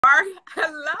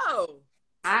Hello.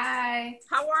 Hi.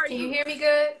 How are Can you? you hear me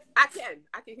good? I can.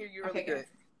 I can hear you really Okay, good. good.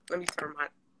 Let me turn my.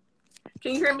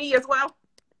 Can you hear me as well?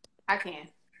 I can.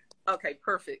 Okay,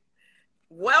 perfect.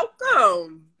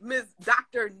 Welcome, Miss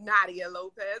Dr. Nadia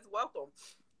Lopez. Welcome.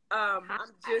 Hi.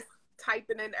 I'm just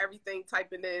typing in everything,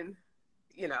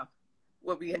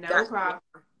 what we had No got. problem.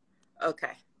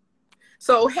 Okay.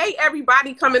 So, hey,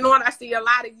 everybody coming on. I see a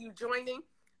lot of you joining.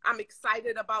 I'm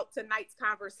excited about tonight's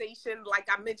conversation. Like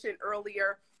I mentioned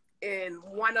earlier in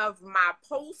one of my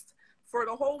posts, for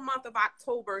the whole month of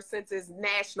October, since it's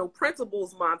National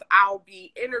Principals Month, I'll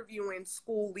be interviewing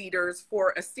school leaders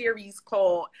for a series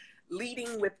called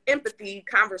Leading with Empathy,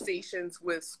 Conversations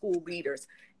with School Leaders.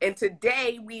 And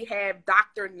today we have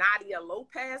Dr. Nadia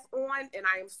Lopez on, and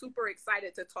I am super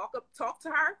excited to talk to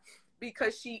her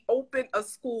because she opened a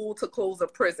school to close a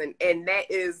prison. And that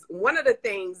is one of the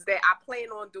things that I plan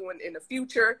on doing in the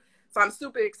future. So I'm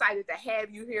super excited to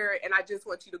have you here. And I just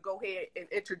want you to go ahead and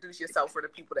introduce yourself for the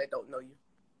people that don't know you.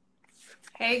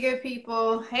 Hey, good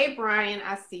people. Hey, Brian.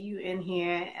 I see you in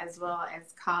here as well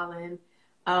as Colin.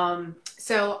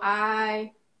 So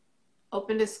I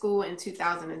opened a school in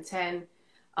 2010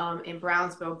 in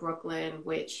Brownsville, Brooklyn,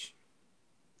 which,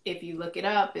 if you look it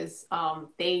up, is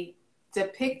they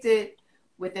depicted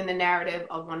within the narrative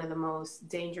of one of the most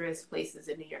dangerous places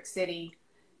in New York City.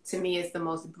 To me, it's the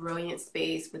most brilliant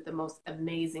space with the most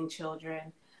amazing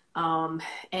children.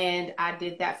 And I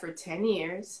did that for 10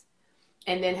 years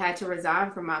and then had to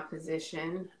resign from my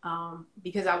position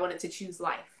because I wanted to choose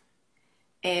life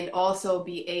and also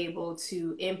be able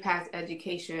to impact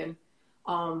education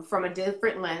from a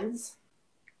different lens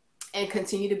and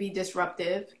continue to be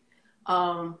disruptive,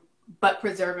 but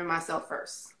preserving myself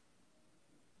first.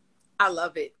 I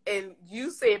love it. And you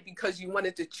said because you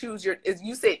wanted to choose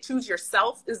you said choose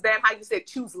yourself. Is that how you said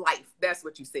choose life? That's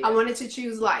what you said. I wanted to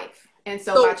choose life. And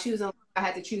so by choosing life, I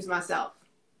had to choose myself.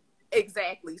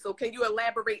 Exactly. So can you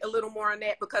elaborate a little more on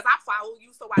that? Because I follow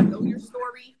you, so I know your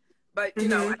story. But,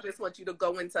 I just want you to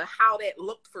go into how that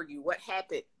looked for you. What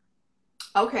happened?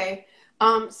 Okay.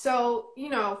 So,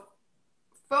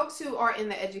 folks who are in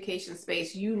the education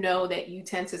space, that you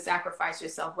tend to sacrifice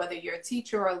yourself, whether you're a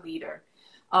teacher or a leader.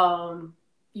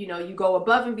 You go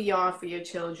above and beyond for your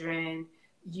children.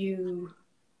 You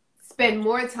spend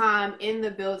more time in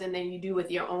the building than you do with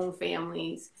your own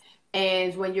families.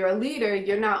 And when you're a leader,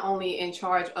 you're not only in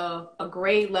charge of a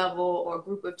grade level or a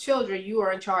group of children, you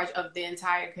are in charge of the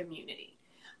entire community.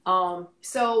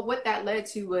 So what that led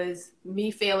to was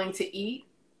me failing to eat.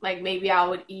 Like maybe I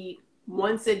would eat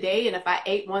once a day. And if I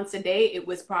ate once a day, it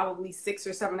was probably 6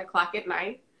 or 7 o'clock at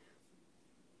night.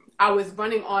 I was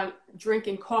running on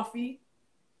drinking coffee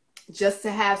just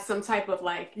to have some type of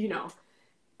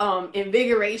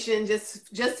invigoration,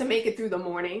 just to make it through the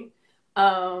morning.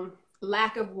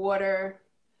 Lack of water.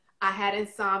 I had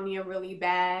insomnia really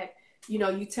bad.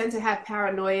 You tend to have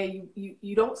paranoia.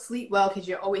 You don't sleep well because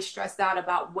you're always stressed out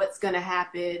about what's going to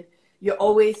happen. You're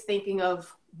always thinking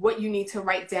of what you need to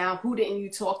write down. Who didn't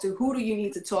you talk to? Who do you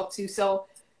need to talk to? So,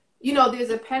 there's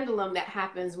a pendulum that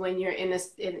happens when you're in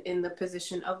the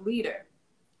position of leader.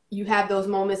 You have those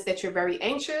moments that you're very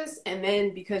anxious, and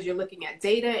then because you're looking at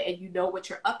data and you know what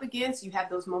you're up against, you have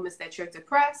those moments that you're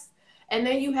depressed, and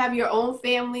then you have your own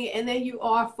family, and then you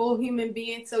are a full human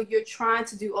being, so you're trying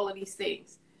to do all of these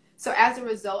things. So as a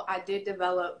result,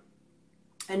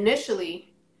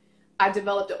 initially, I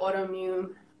developed an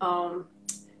autoimmune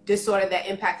disorder that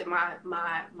impacted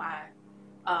my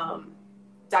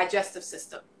digestive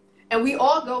system. And we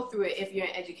all go through it if you're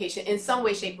in education in some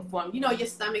way, shape, or form. Your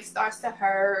stomach starts to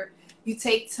hurt. You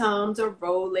take Tums or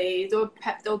Rolaids or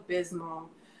Pepto-Bismol,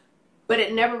 but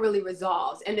it never really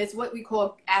resolves. And it's what we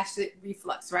call acid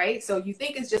reflux, right? So you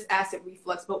think it's just acid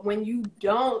reflux, but when you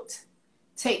don't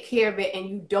take care of it and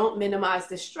you don't minimize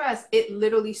the stress, it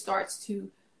literally starts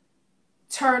to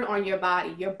turn on your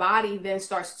body. Your body then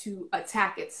starts to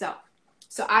attack itself.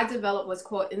 So I developed what's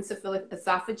called encephalic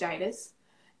esophagitis.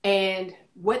 And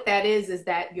what that is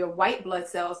that your white blood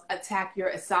cells attack your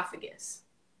esophagus.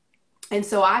 And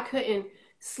so I couldn't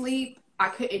sleep. I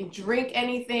couldn't drink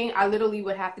anything. I literally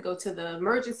would have to go to the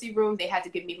emergency room. They had to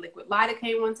give me liquid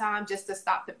lidocaine one time just to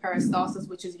stop the peristalsis,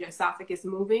 which is your esophagus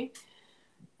moving.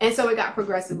 And so it got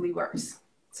progressively worse.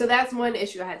 So that's one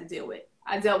issue I had to deal with.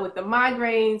 I dealt with the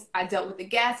migraines. I dealt with the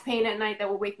gas pain at night that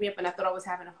would wake me up and I thought I was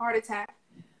having a heart attack.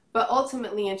 But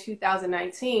ultimately in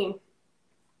 2019,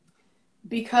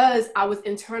 because I was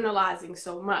internalizing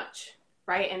so much,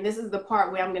 right? And this is the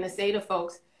part where I'm going to say to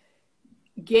folks,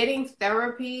 getting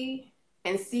therapy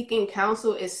and seeking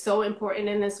counsel is so important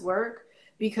in this work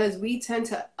because we tend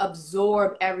to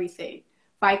absorb everything.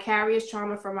 Vicarious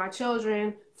trauma from our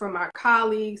children, from our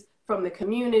colleagues, from the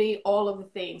community, all of the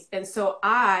things. And so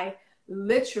I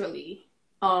literally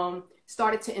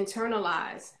started to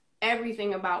internalize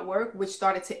everything about work, which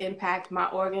started to impact my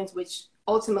organs, which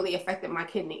ultimately affected my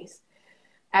kidneys.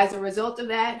 As a result of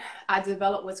that, I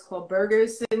developed what's called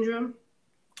Buerger's syndrome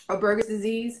or Buerger's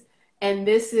disease. And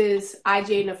this is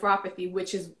IgA nephropathy,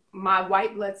 which is my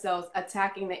white blood cells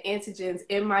attacking the antigens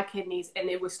in my kidneys. And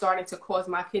it was starting to cause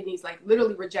my kidneys, like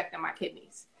literally rejecting my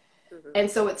kidneys. Mm-hmm.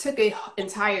 And so it took an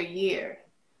entire year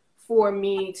for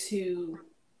me to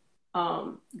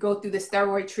go through the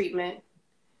steroid treatment,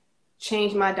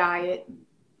 change my diet,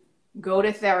 go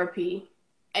to therapy.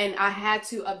 And I had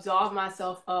to absolve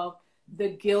myself of the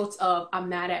guilt of I'm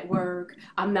not at work,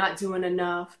 I'm not doing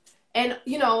enough. And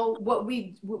you know what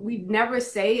we never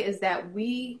say is that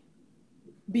we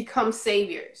become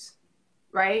saviors,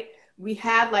 right? We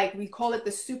have, like, we call it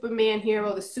the Superman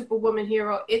hero, the Superwoman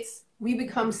hero. We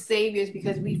become saviors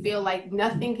because we feel like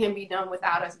nothing can be done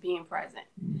without us being present.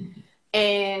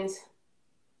 And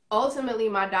ultimately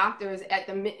my doctors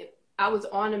I was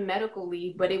on a medical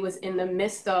leave, but it was in the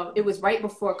midst of, it was right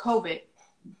before COVID.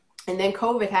 And then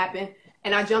COVID happened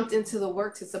and I jumped into the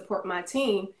work to support my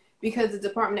team because the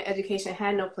Department of Education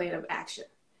had no plan of action.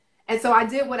 And so I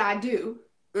did what I do.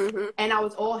 Mm-hmm. And I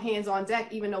was all hands on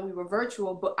deck, even though we were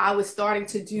virtual, but I was starting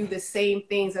to do the same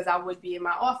things as I would be in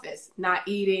my office, not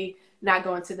eating, not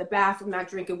going to the bathroom, not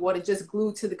drinking water, just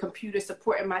glued to the computer,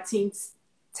 supporting my team,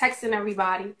 texting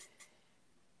everybody.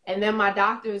 And then my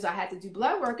doctors, I had to do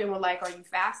blood work and were like, are you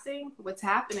fasting? What's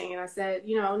happening? And I said,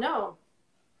 no,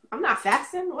 I'm not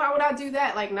fasting. Why would I do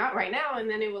that? Like, not right now. And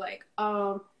then they were like,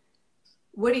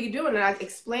 what are you doing? And I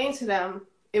explained to them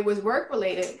it was work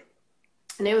related.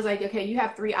 And they was like, okay, you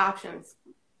have 3 options.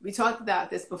 We talked about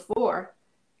this before.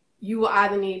 You will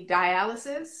either need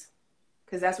dialysis,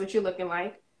 because that's what you're looking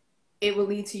like. It will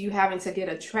lead to you having to get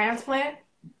a transplant,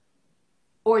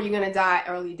 or you're going to die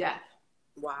early death.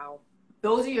 Wow.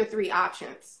 Those are your 3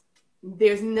 options.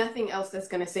 There's nothing else that's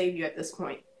going to save you at this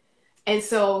point. And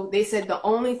so they said the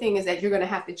only thing is that you're going to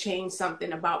have to change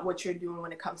something about what you're doing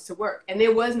when it comes to work. And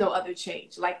there was no other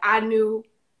change. Like, I knew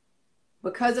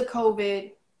because of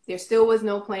COVID, there still was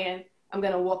no plan. I'm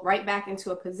going to walk right back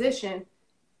into a position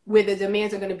where the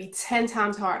demands are going to be 10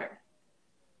 times harder.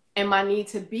 And my need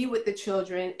to be with the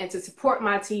children and to support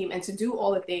my team and to do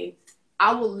all the things,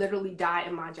 I will literally die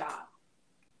in my job.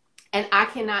 And I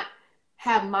cannot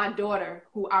have my daughter,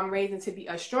 who I'm raising to be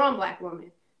a strong Black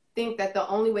woman, think that the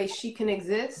only way she can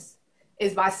exist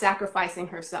is by sacrificing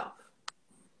herself.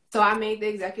 So I made the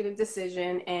executive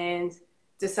decision and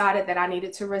decided that I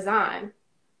needed to resign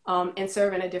and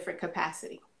serve in a different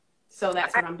capacity. So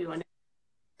that's what I'm doing.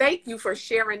 Thank you for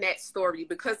sharing that story,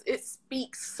 because it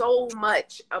speaks so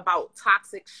much about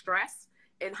toxic stress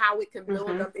and how it can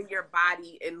build up in your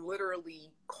body and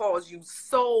literally cause you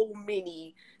so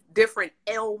many different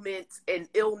ailments and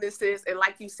illnesses. And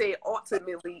like you said,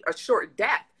 ultimately a short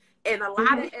death. And a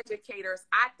lot of educators,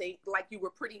 I think, like you were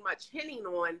pretty much hinting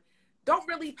on, don't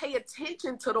really pay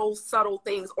attention to those subtle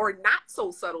things or not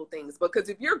so subtle things. Because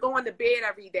if you're going to bed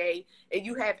every day and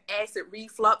you have acid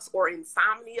reflux or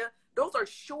insomnia, those are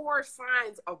sure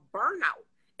signs of burnout.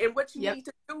 And what you need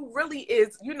to do really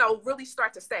is, really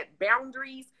start to set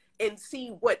boundaries and see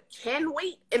what can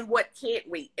wait and what can't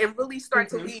wait, and really start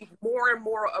to leave more and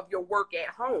more of your work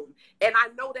at home. And I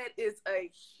know that is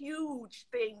a huge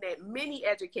thing that many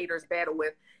educators battle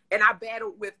with. And I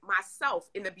battled with myself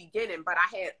in the beginning, but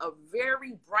I had a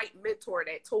very bright mentor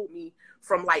that told me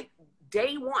from like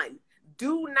day one,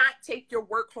 do not take your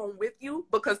work home with you,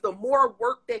 because the more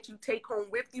work that you take home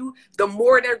with you, the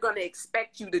more they're going to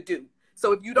expect you to do.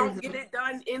 So if you don't get it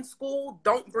done in school,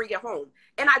 don't bring it home.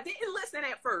 And I didn't listen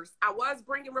at first. I was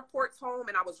bringing reports home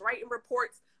and I was writing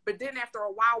reports. But then after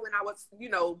a while, when I was,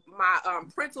 my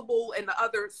principal and the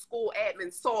other school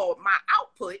admins saw my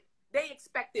output, they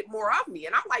expected more of me.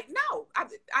 And I'm like, no,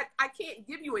 I can't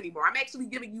give you any more. I'm actually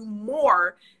giving you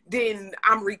more than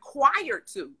I'm required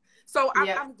to. So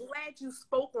I'm glad you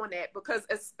spoke on that, because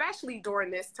especially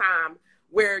during this time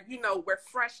where, we're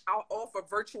fresh off of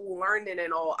virtual learning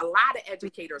and all, a lot of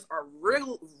educators are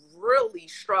really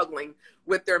struggling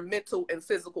with their mental and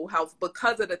physical health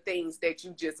because of the things that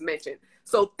you just mentioned.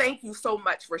 So thank you so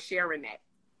much for sharing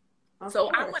that.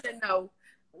 So I want to know,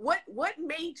 what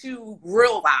made you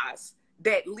realize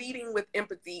that leading with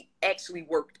empathy actually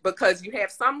worked? Because you have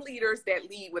some leaders that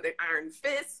lead with an iron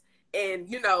fist and,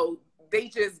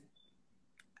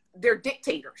 they're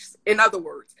dictators, in other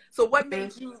words. So what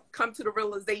made you come to the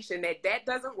realization that that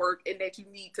doesn't work and that you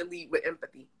need to lead with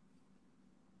empathy?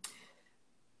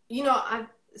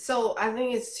 So I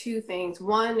think it's two things.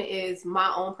 One is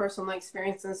my own personal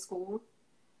experience in school.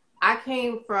 I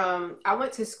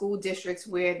went to school districts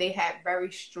where they had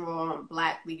very strong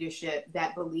Black leadership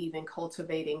that believe in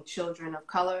cultivating children of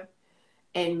color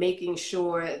and making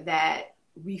sure that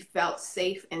we felt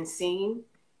safe and seen,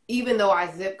 even though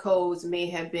our zip codes may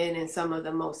have been in some of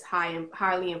the most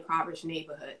highly impoverished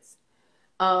neighborhoods.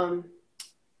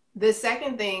 The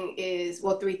second thing is,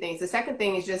 well, three things. The second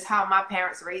thing is just how my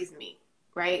parents raised me,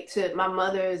 right? My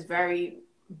mother is very,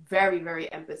 very, very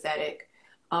empathetic.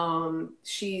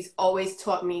 She's always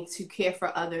taught me to care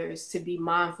for others, to be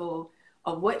mindful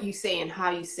of what you say and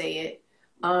how you say it.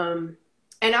 And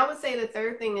I would say the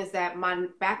third thing is that my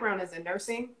background is in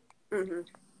nursing, mm-hmm.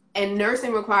 and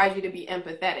nursing requires you to be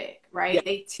empathetic, right? Yeah.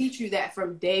 They teach you that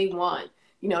from day one.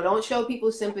 You know, don't show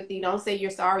people sympathy. Don't say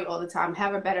you're sorry all the time.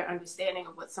 Have a better understanding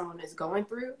of what someone is going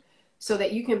through so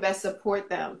that you can best support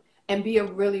them and be a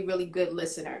really, really good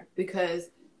listener. Because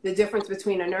the difference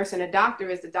between a nurse and a doctor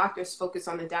is the doctor's focused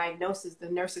on the diagnosis.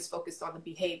 The nurse is focused on the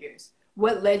behaviors.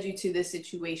 What led you to this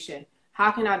situation?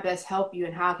 How can I best help you?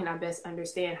 And how can I best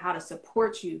understand how to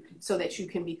support you so that you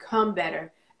can become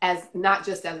better as not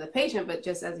just as a patient, but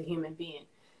just as a human being?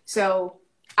 So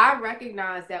I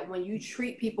recognize that when you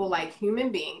treat people like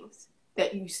human beings,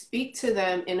 that you speak to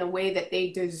them in a way that they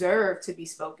deserve to be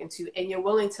spoken to, and you're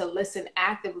willing to listen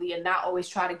actively and not always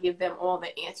try to give them all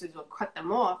the answers or cut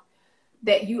them off,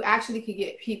 that you actually could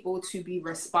get people to be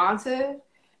responsive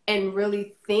and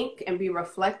really think and be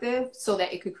reflective so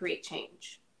that it could create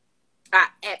change. I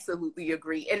absolutely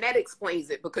agree. And that explains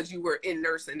it, because you were in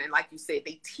nursing, and like you said,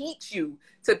 they teach you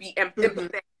to be empathetic.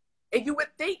 Mm-hmm. And you would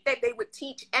think that they would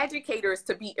teach educators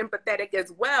to be empathetic as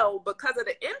well, because of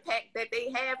the impact that they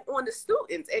have on the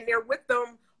students. And they're with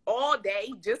them all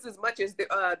day, just as much as the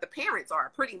parents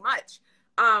are, pretty much.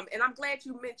 And I'm glad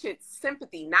you mentioned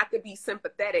sympathy, not to be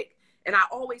sympathetic. And I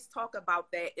always talk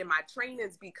about that in my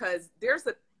trainings, because there's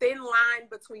a thin line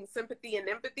between sympathy and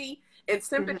empathy. And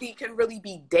sympathy mm-hmm. can really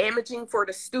be damaging for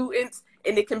the students,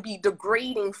 and it can be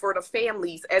degrading for the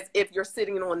families, as if you're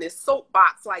sitting on this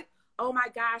soapbox like, oh my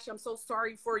gosh, I'm so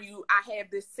sorry for you. I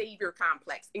have this savior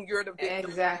complex, and you're the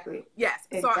victim. Exactly. Yes.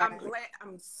 Exactly. So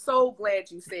I'm so glad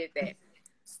you said that.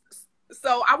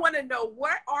 So I want to know,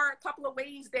 what are a couple of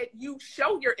ways that you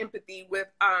show your empathy with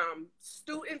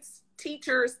students,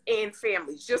 teachers, and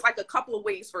families? Just like a couple of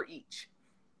ways for each.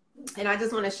 And I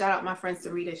just want to shout out my friend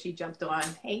Sarita. She jumped on.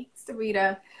 Hey,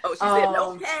 Sarita. Oh, she said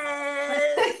Lopez.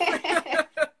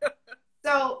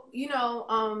 So,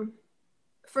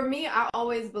 for me, I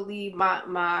always believe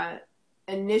my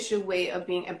initial way of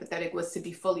being empathetic was to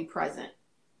be fully present.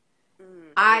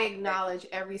 I acknowledge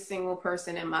every single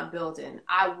person in my building.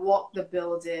 I walked the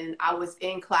building. I was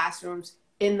in classrooms.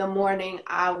 In the morning,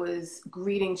 I was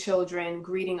greeting children,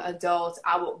 greeting adults.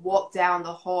 I would walk down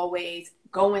the hallways,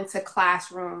 go into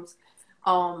classrooms,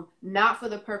 not for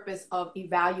the purpose of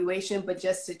evaluation, but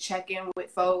just to check in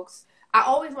with folks. I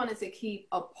always wanted to keep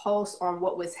a pulse on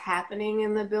what was happening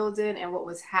in the building and what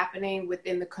was happening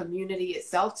within the community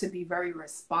itself, to be very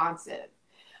responsive.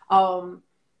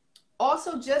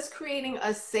 Also, just creating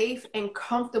a safe and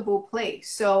comfortable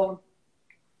place. So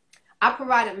I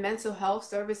provided mental health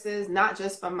services, not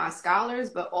just for my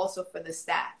scholars, but also for the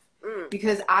staff.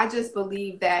 Because I just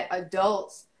believe that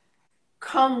adults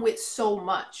come with so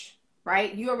much,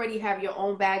 right? You already have your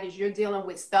own baggage. You're dealing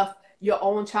with stuff, your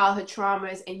own childhood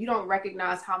traumas, and you don't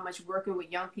recognize how much working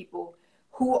with young people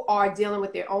who are dealing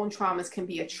with their own traumas can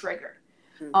be a trigger.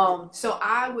 So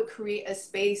I would create a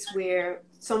space where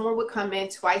someone would come in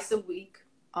twice a week.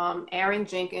 Aaron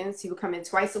Jenkins, he would come in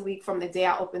twice a week from the day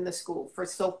I opened the school.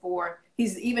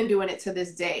 He's even doing it to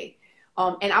this day.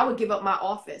 And I would give up my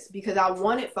office, because I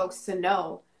wanted folks to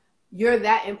know, you're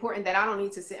that important that I don't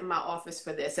need to sit in my office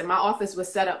for this. And my office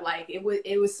was set up like it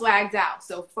was swagged out.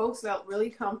 So folks felt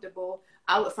really comfortable.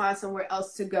 I would find somewhere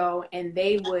else to go, and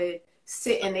they would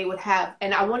sit and they would have,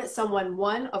 and I wanted someone,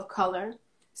 one, of color,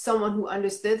 someone who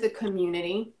understood the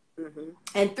community, mm-hmm.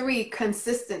 and three,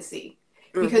 consistency,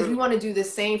 because we want to do the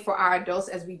same for our adults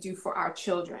as we do for our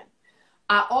children.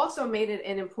 I also made it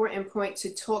an important point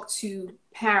to talk to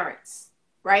parents,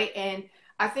 right? And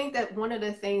I think that one of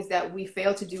the things that we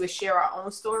fail to do is share our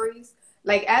own stories.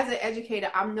 Like, as an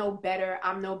educator, I'm no better,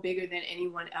 I'm no bigger than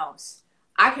anyone else.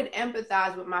 I could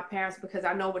empathize with my parents because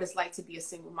I know what it's like to be a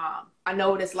single mom. I know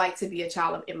what it's like to be a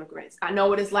child of immigrants. I know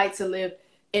what it's like to live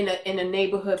in a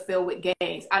neighborhood filled with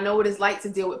gangs. I know what it's like to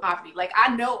deal with poverty. Like,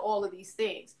 I know all of these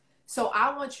things. So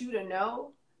I want you to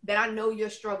know that I know your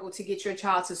struggle to get your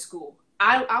child to school.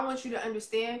 I want you to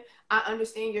understand, I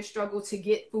understand your struggle to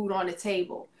get food on the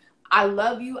table. I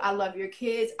love you. I love your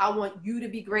kids. I want you to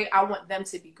be great. I want them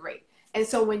to be great. And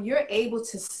so when you're able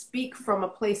to speak from a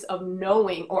place of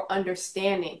knowing or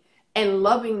understanding and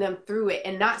loving them through it,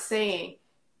 and not saying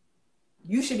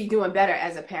you should be doing better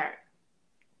as a parent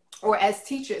or as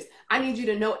teachers, I need you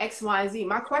to know X, Y, and Z.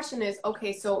 My question is,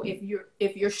 okay, so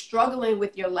if you're struggling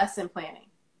with your lesson planning,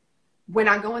 when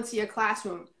I go into your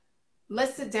classroom,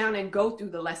 let's sit down and go through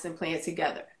the lesson plan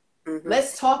together. Mm-hmm.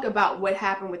 Let's talk about what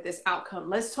happened with this outcome.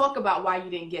 Let's talk about why you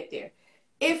didn't get there.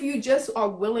 If you just are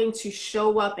willing to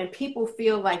show up and people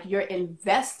feel like you're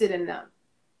invested in them,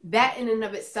 that in and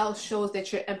of itself shows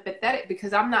that you're empathetic,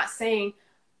 because I'm not saying,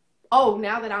 oh,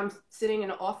 now that I'm sitting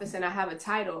in an office and I have a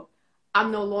title,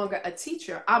 I'm no longer a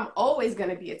teacher. I'm always going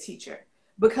to be a teacher.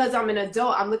 Because I'm an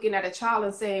adult, I'm looking at a child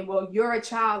and saying, well, you're a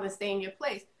child and stay in your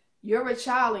place. You're a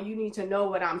child and you need to know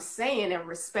what I'm saying and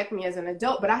respect me as an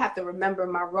adult. But I have to remember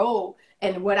my role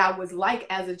and what I was like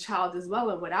as a child as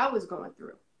well, and what I was going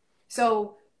through.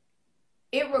 So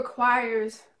it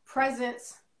requires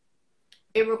presence.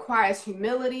 It requires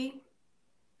humility,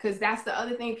 because that's the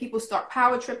other thing. People start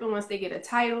power tripping once they get a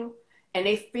title, and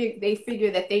they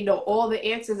figure that they know all the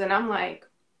answers. And I'm like,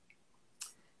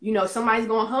 you know, somebody's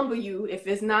going to humble you. If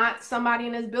it's not somebody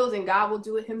in this building, God will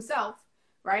do it himself,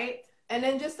 right? And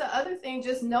then just the other thing,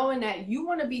 just knowing that you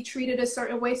want to be treated a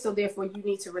certain way, so therefore you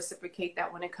need to reciprocate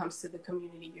that when it comes to the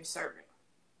community you're serving.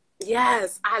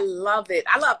 Yes, I love it.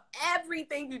 I love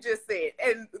everything you just said.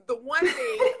 And the one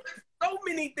thing, so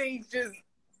many things just,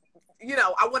 you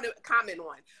know, I want to comment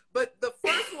on. But the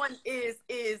first one is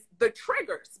the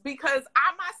triggers, because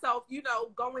I myself, you know,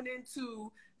 going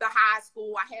into the high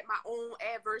school, I had my own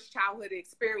adverse childhood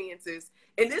experiences,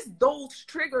 and it's those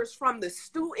triggers from the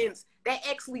students that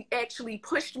actually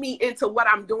pushed me into what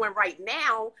I'm doing right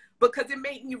now, because it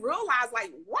made me realize,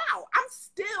 like, wow, I'm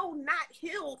still not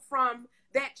healed from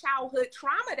that childhood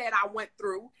trauma that I went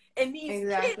through. And these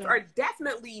kids are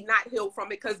definitely not healed from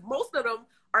it, because most of them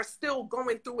are still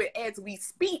going through it as we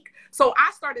speak. So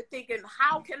I started thinking,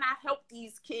 how can I help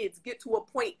these kids get to a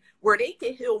point where they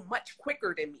can heal much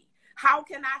quicker than me? How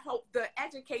can I help the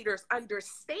educators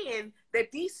understand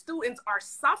that these students are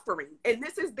suffering, and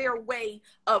this is their way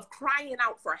of crying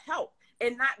out for help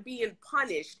and not being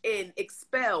punished and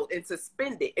expelled and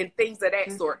suspended and things of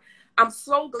that sort? I'm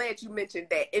so glad you mentioned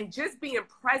that. And just being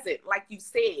present, like you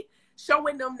said,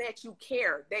 showing them that you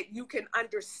care, that you can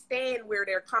understand where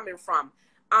they're coming from.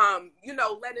 You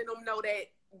know, letting them know that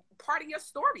part of your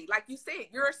story, like you said,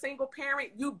 you're a single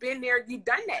parent, you've been there, you've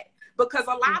done that. Because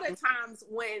a lot of times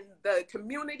when the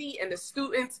community and the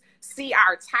students see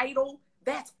our title,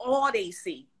 that's all they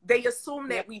see. They assume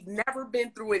that we've never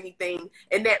been through anything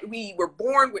and that we were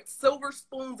born with silver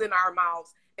spoons in our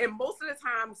mouths. And most of the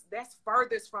times that's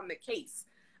furthest from the case.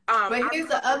 But here's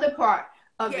the other part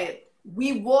of it.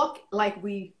 We walk like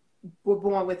we were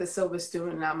born with a silver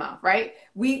spoon in our mouth, right?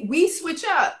 We switch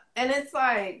up, and it's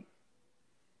like,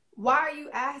 why are you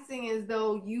acting as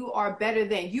though you are better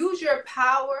than? Use your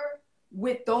power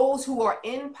with those who are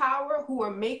in power, who are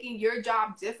making your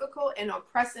job difficult and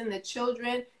oppressing the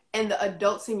children and the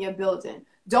adults in your building.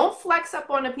 Don't flex up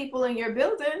on the people in your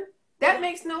building. That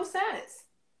makes no sense,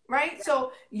 right?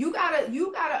 So you gotta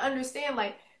understand,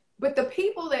 like, but the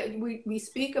people that we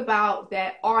speak about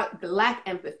that lack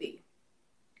empathy,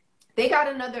 they got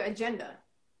another agenda.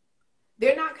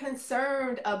 They're not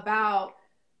concerned about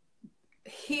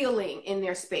healing in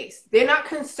their space. They're not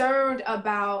concerned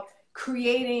about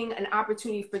creating an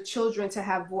opportunity for children to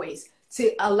have voice,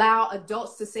 to allow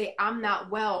adults to say, I'm not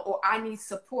well, or I need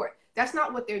support. That's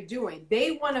not what they're doing.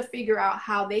 They want to figure out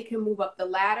how they can move up the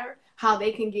ladder, how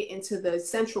they can get into the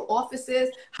central offices,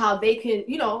 how they can,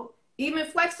 you know, even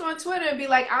flex on Twitter and be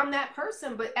like, I'm that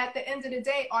person. But at the end of the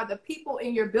day, are the people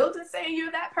in your building saying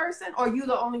you're that person, or are you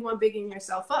the only one bigging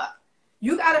yourself up?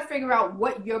 You got to figure out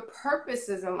what your purpose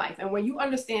is in life. And when you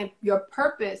understand your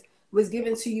purpose was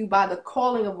given to you by the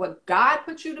calling of what God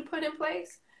put you to put in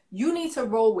place, you need to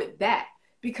roll with that,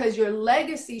 because your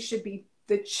legacy should be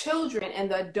the children and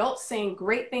the adults saying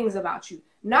great things about you,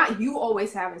 not you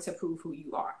always having to prove who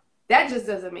you are. That just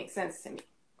doesn't make sense to me.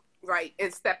 Right.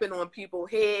 And stepping on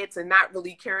people's heads and not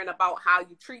really caring about how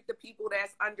you treat the people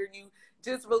that's under you,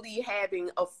 just really having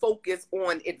a focus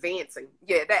on advancing.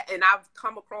 Yeah, and I've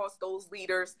come across those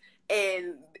leaders,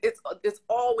 and it's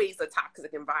always a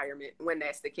toxic environment when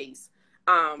that's the case.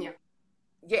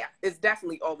 Yeah, it's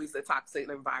definitely always a toxic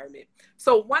environment.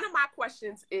 So one of my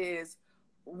questions is,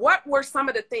 what were some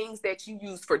of the things that you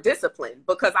used for discipline?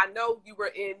 Because I know you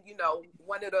were in, you know,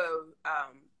 one of the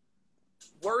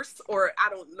worst, or I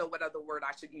don't know what other word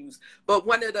I should use, but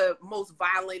one of the most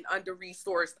violent,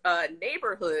 under-resourced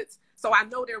neighborhoods. So I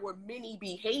know there were many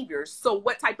behaviors. So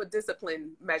what type of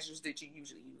discipline measures did you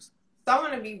usually use? So I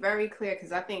want to be very clear,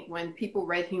 because I think when people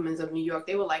read Humans of New York,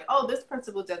 they were like, oh, this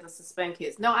principal doesn't suspend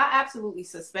kids. No, I absolutely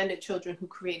suspended children who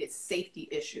created safety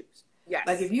issues. Yes.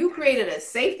 Like if you created a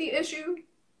safety issue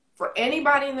for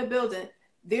anybody in the building,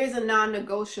 there's a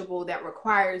non-negotiable that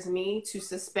requires me to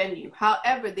suspend you.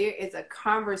 However, there is a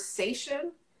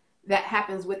conversation that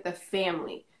happens with the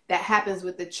family, that happens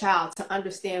with the child, to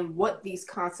understand what these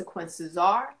consequences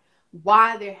are,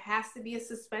 why there has to be a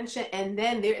suspension, and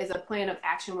then there is a plan of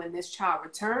action when this child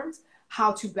returns,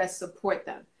 how to best support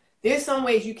them. There's some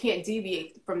ways you can't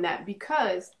deviate from that,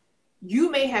 because you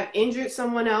may have injured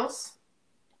someone else,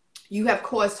 you have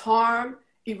caused harm,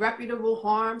 irreparable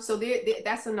harm, so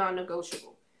that's a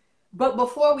non-negotiable. But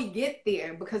before we get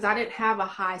there, because I didn't have a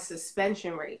high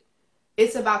suspension rate,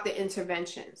 it's about the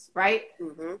interventions, right?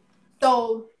 Mm-hmm.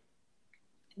 So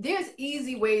there's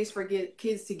easy ways for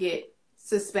kids to get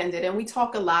suspended, and we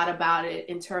talk a lot about it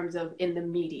in terms of in the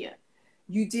media.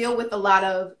 You deal with a lot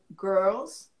of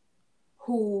girls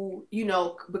who, you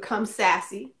know, become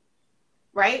sassy,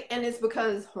 right? And it's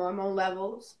because hormone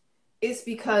levels, it's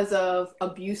because of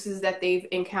abuses that they've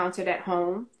encountered at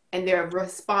home, and they're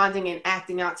responding and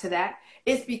acting out to that.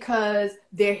 It's because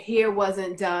their hair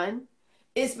wasn't done.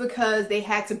 It's because they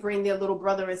had to bring their little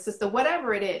brother and sister,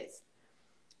 whatever it is.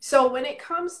 So when it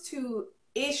comes to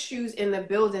issues in the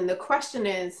building, the question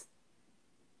is,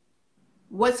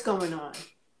 what's going on?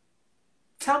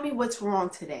 Tell me what's wrong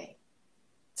today.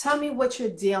 Tell me what you're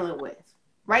dealing with,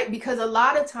 right? Because a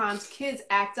lot of times kids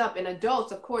act up, and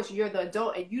adults, of course, you're the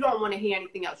adult and you don't want to hear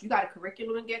anything else. You got a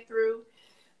curriculum to get through.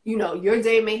 You know, your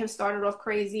day may have started off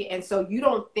crazy, and so you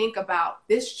don't think about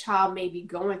this child may be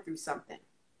going through something.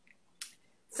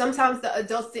 Sometimes the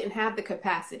adults didn't have the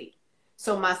capacity.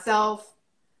 So myself,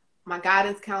 my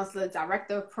guidance counselor,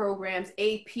 director of programs,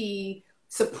 AP,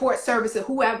 support services,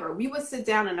 whoever, we would sit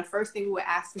down, and the first thing we would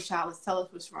ask the child is, tell us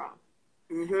what's wrong.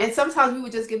 Mm-hmm. And sometimes we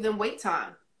would just give them wait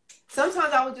time.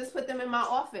 Sometimes I would just put them in my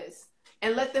office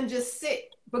and let them just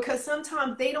sit, because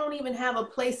sometimes they don't even have a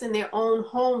place in their own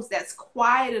homes that's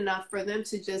quiet enough for them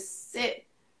to just sit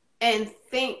and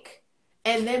think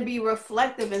and then be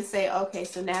reflective and say, okay,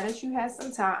 so now that you had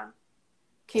some time,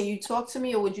 can you talk to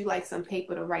me, or would you like some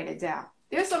paper to write it down?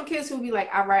 There's some kids who be like,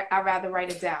 I'd rather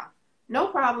write it down. No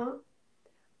problem.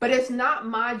 But it's not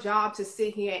my job to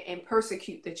sit here and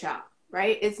persecute the child,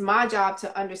 right? It's my job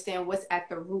to understand what's at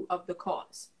the root of the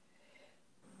cause.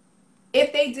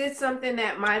 If they did something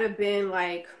that might have been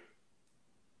like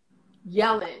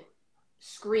yelling,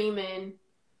 screaming,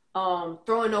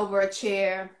 throwing over a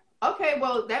chair, okay,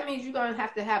 well, that means you're going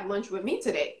to have lunch with me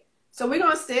today. So we're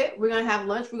going to sit, we're going to have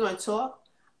lunch, we're going to talk.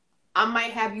 I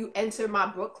might have you enter my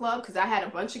book club, because I had a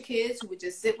bunch of kids who would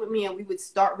just sit with me and we would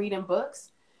start reading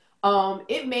books.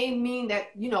 It may mean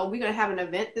that, you know, we're going to have an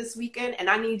event this weekend, and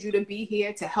I need you to be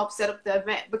here to help set up the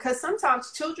event, because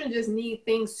sometimes children just need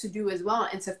things to do as well,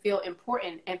 and to feel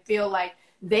important and feel like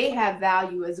they have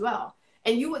value as well.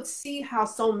 And you would see how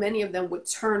so many of them would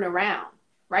turn around,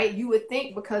 right? You would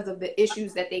think because of the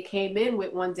issues that they came in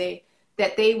with one day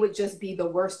that they would just be the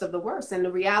worst of the worst. And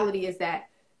the reality is that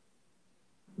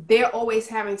they're always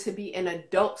having to be an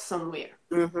adult somewhere.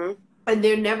 Mm-hmm. And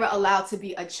they're never allowed to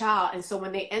be a child. And so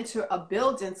when they enter a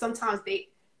building, sometimes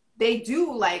they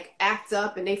do like act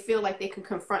up, and they feel like they can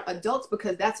confront adults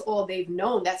because that's all they've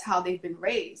known. That's how they've been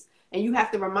raised. And you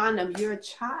have to remind them, you're a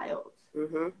child.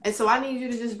 Mm-hmm. And so I need you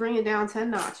to just bring it down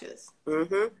 10 notches.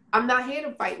 Mm-hmm. I'm not here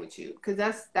to fight with you, because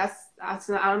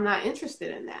I'm not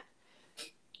interested in that.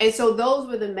 And so those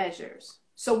were the measures.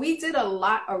 So we did a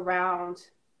lot around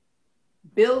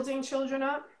building children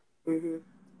up. Mm-hmm.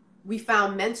 We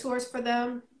found mentors for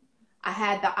them. I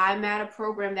had the iMatter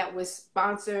program that was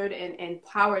sponsored and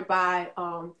powered by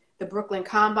the Brooklyn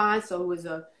Combine. So it was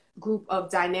a group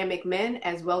of dynamic men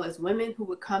as well as women who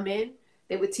would come in.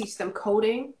 They would teach them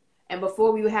coding. And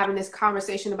before, we were having this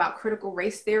conversation about critical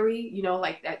race theory, you know,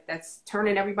 like that's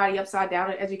turning everybody upside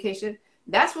down in education.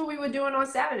 That's what we were doing on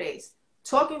Saturdays,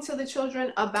 talking to the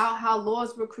children about how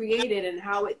laws were created and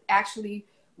how it actually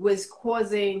was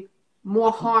causing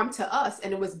more harm to us.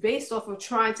 And it was based off of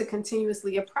trying to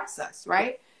continuously oppress us,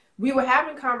 right? We were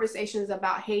having conversations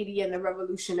about Haiti and the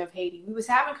revolution of Haiti. We was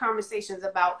having conversations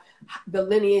about the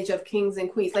lineage of kings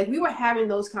and queens. Like, we were having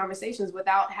those conversations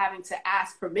without having to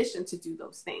ask permission to do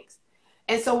those things.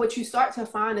 And so what you start to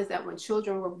find is that when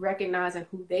children were recognizing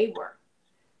who they were,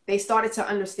 they started to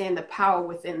understand the power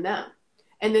within them.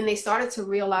 And then they started to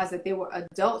realize that they were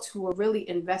adults who were really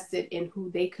invested in who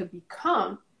they could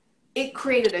become it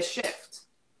created a shift,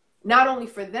 not only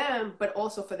for them, but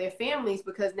also for their families,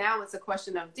 because now it's a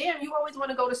question of, damn, you always want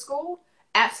to go to school?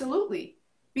 Absolutely.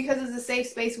 Because it's a safe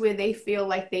space where they feel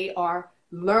like they are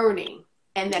learning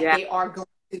and that they are going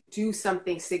to do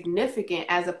something significant,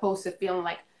 as opposed to feeling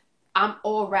like I'm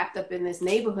all wrapped up in this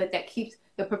neighborhood that keeps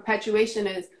the perpetuation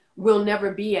is will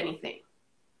never be anything.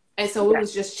 And so it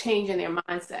was just changing their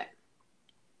mindset.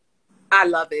 I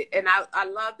love it. And I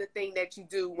love the thing that you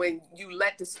do when you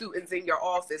let the students in your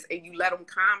office and you let them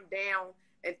calm down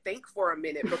and think for a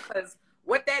minute, because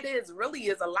what that is really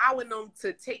is allowing them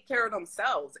to take care of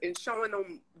themselves and showing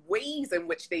them ways in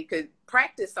which they could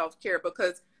practice self-care,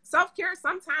 because self-care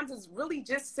sometimes is really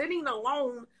just sitting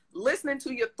alone, listening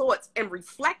to your thoughts and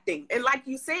reflecting. And like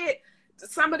you said,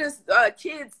 some of this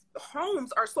kids'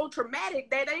 homes are so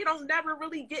traumatic that they don't never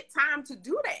really get time to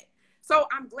do that. So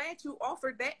I'm glad you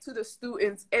offered that to the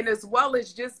students, and as well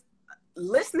as just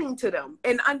listening to them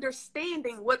and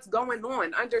understanding what's going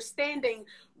on, understanding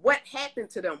what happened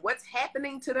to them, what's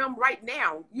happening to them right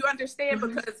now. You understand?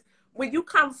 Because when you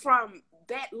come from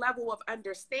that level of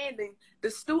understanding,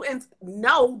 the students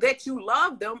know that you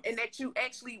love them and that you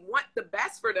actually want the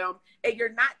best for them, and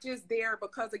you're not just there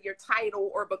because of your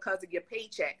title or because of your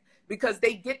paycheck, because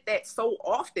they get that so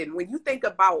often. When you think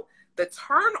about the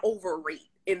turnover rate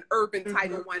in urban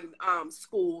Title I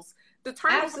schools, the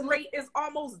turnover rate is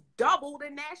almost double the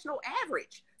national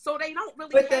average. So they don't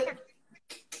really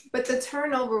But the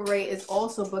turnover rate is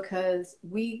also because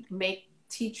we make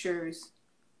teachers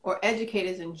or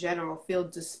educators in general feel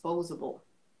disposable,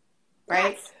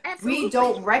 right? Yes, we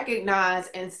don't recognize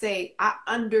and say, I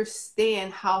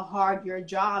understand how hard your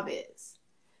job is,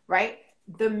 right?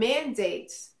 The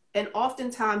mandates, and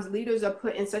oftentimes leaders are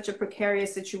put in such a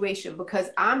precarious situation because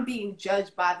I'm being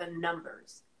judged by the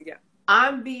numbers. Yeah.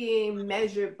 I'm being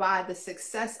measured by the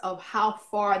success of how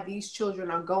far these children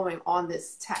are going on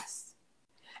this test.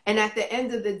 And at the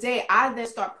end of the day, I then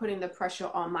start putting the pressure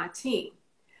on my team.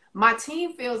 My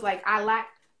team feels like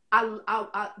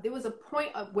there was a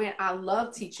point of when I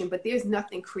love teaching, but there's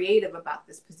nothing creative about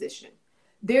this position.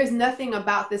 There's nothing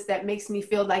about this that makes me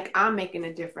feel like I'm making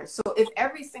a difference. So if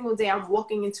every single day I'm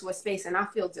walking into a space and I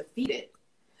feel defeated,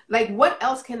 like what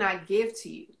else can I give to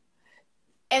you?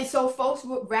 And so folks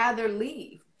would rather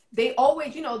leave. They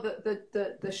always,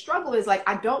 the struggle is like,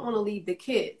 I don't want to leave the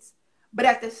kids. But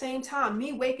at the same time,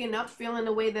 me waking up feeling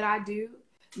the way that I do,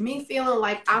 me feeling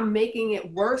like I'm making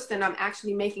it worse than I'm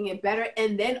actually making it better,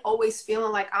 and then always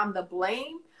feeling like I'm the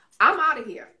blame, I'm out of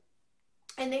here.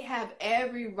 And they have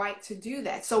every right to do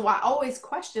that. So I always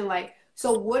question, like,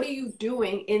 so what are you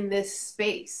doing in this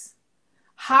space?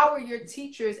 How are your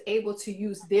teachers able to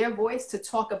use their voice to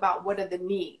talk about what are the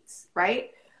needs,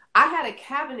 right? I had a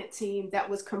cabinet team that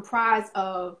was comprised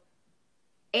of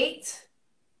 8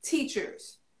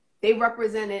 teachers. They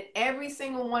represented every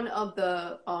single one of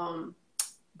the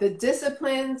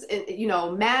disciplines,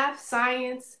 math,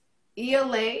 science,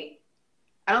 ELA. I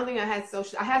don't think I had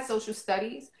social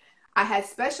studies. I had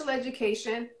special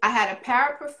education. I had a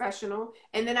paraprofessional,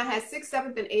 and then I had 6th,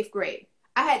 7th, and 8th grade.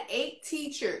 I had 8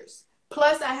 teachers.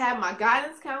 Plus I had my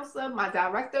guidance counselor, my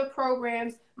director of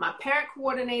programs, my parent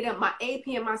coordinator, my AP,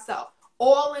 and myself,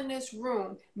 all in this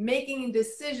room making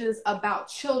decisions about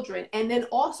children, and then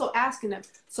also asking them,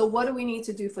 so what do we need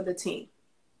to do for the team?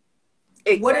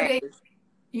 Exactly. What are they?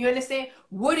 You understand?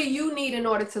 What do you need in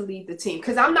order to lead the team?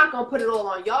 Because I'm not going to put it all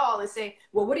on y'all and say,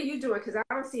 well, what are you doing? Because I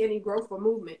don't see any growth or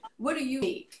movement. What do you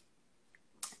need?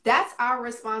 That's our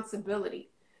responsibility.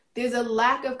 There's a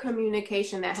lack of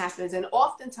communication that happens. And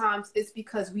oftentimes it's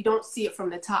because we don't see it from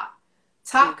the top.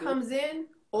 Top comes in,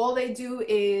 all they do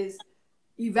is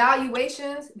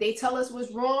evaluations. They tell us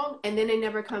what's wrong, and then they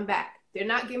never come back. They're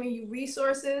not giving you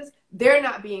resources. They're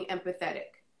not being empathetic.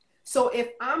 So if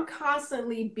I'm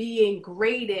constantly being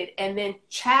graded and then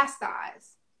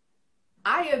chastised,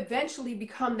 I eventually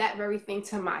become that very thing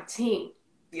to my team.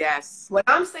 Yes. What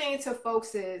I'm saying to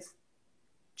folks is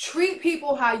treat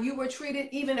people how you were treated,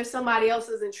 even if somebody else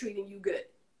isn't treating you good,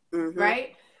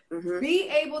 right? Be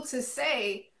able to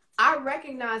say, I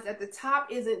recognize that the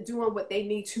top isn't doing what they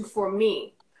need to for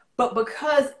me, but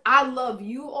because I love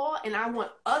you all and I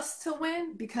want us to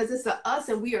win, because it's a us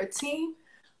and we are a team,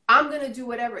 I'm going to do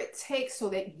whatever it takes so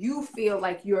that you feel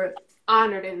like you're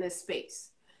honored in this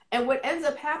space. And what ends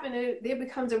up happening, there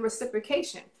becomes a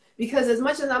reciprocation, because as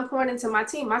much as I'm pouring into my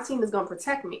team is going to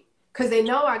protect me because they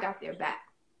know I got their back.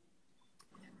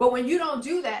 But when you don't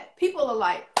do that, people are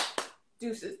like,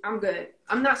 deuces, I'm good.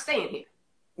 I'm not staying here.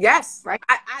 Yes. Right.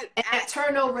 And that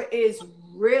turnover is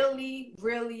really,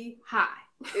 really high.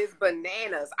 is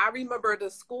bananas. I remember the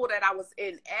school that I was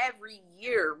in, every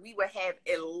year we would have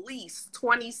at least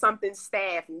 20 something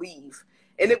staff leave.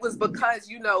 And it was because,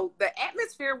 you know, the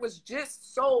atmosphere was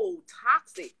just so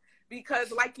toxic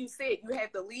because, like you said, you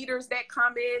have the leaders that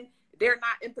come in. They're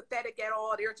not empathetic at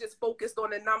all. They're just focused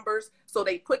on the numbers. So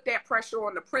they put that pressure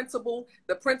on the principal.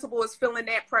 The principal is feeling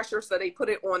that pressure. So they put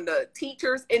it on the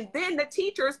teachers. And then the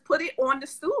teachers put it on the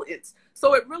students.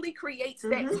 So it really creates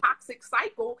that toxic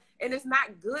cycle. And it's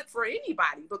not good for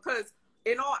anybody because,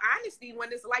 in all honesty,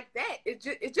 when it's like that,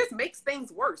 it just makes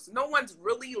things worse. No one's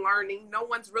really learning. No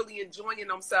one's really enjoying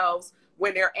themselves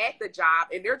when they're at the job.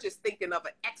 And they're just thinking of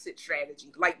an exit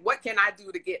strategy. Like, what can I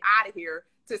do to get out of here?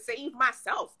 To save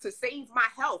myself, to save my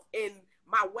health and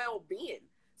my well-being.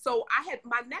 So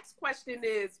my next question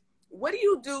is, what do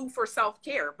you do for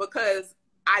self-care? Because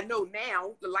I know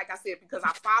now, like I said, because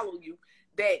I follow you,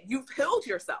 that you've healed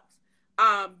yourself.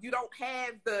 You don't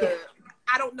have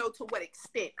I don't know to what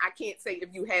extent. I can't say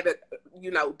if you have it,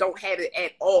 you know, don't have it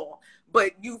at all,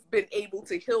 but you've been able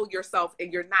to heal yourself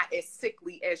and you're not as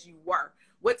sickly as you were.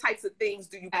 What types of things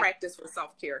do you practice for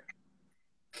self-care?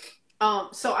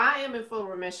 So I am in full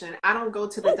remission. I don't go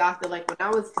to the doctor like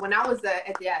when I was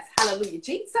at yes, hallelujah,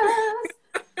 Jesus.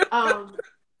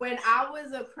 When I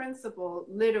was a principal,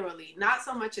 literally, not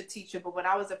so much a teacher, but when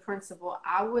I was a principal,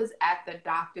 I was at the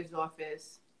doctor's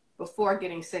office before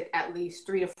getting sick at least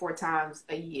 3 to 4 times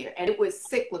a year. And it was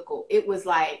cyclical. It was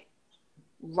like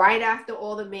right after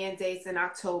all the mandates in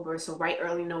October, so right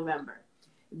early November.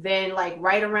 Then like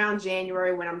right around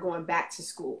January when I'm going back to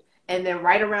school. And then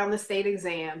right around the state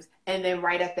exams, and then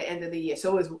right at the end of the year.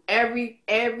 So it was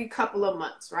every couple of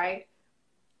months, right?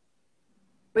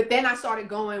 But then I started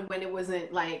going when it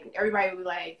wasn't like, everybody would be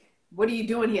like, what are you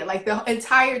doing here? Like the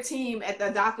entire team at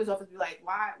the doctor's office would be like,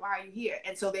 why are you here?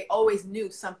 And so they always knew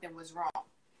something was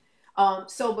wrong.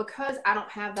 So because I don't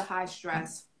have the high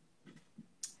stress,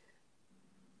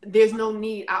 there's no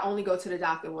need. I only go to the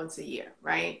doctor once a year,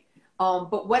 right?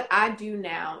 But what I do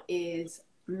now is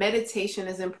meditation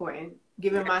is important,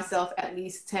 giving myself at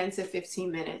least 10 to 15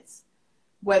 minutes,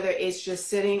 whether it's just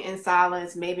sitting in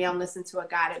silence, maybe I'm listening to a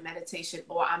guided meditation,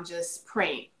 or I'm just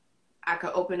praying. I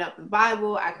could open up the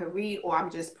Bible, I could read, or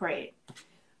I'm just praying.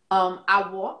 I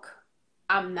walk.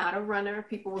 I'm not a runner.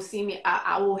 People will see me.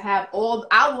 I will have all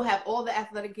the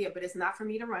athletic gear, but it's not for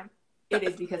me to run. It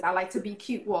is because I like to be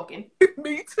cute walking.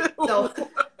 Me too. So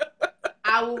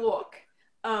I will walk.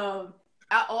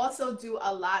 I also do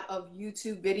a lot of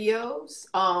YouTube videos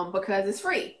because it's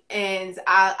free. And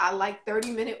I like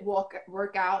 30-minute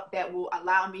workout that will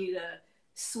allow me to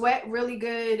sweat really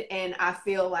good. And I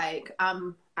feel like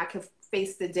I can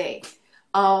face the day.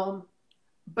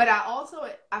 But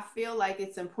I feel like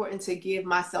it's important to give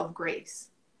myself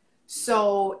grace.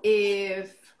 So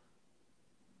if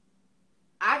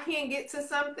I can't get to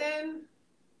something,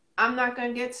 I'm not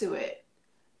going to get to it.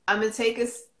 I'm going to take a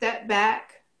step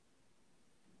back.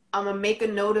 I'm going to make a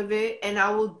note of it and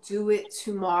I will do it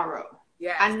tomorrow.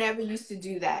 Yes. I never used to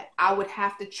do that. I would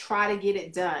have to try to get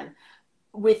it done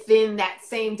within that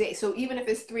same day. So even if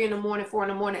it's 3 a.m, 4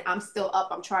 a.m, I'm still up.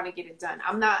 I'm trying to get it done.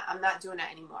 I'm not doing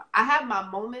that anymore. I have my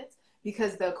moments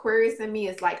because the Aquarius in me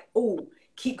is like, oh,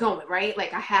 keep going, right?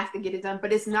 Like I have to get it done,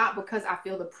 but it's not because I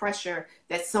feel the pressure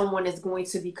that someone is going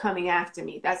to be coming after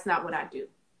me. That's not what I do.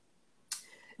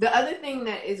 The other thing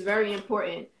that is very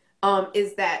important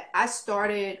is that I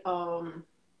started,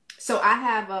 so I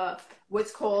have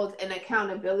what's called an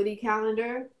accountability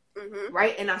calendar,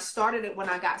 right? And I started it when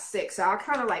I got sick. So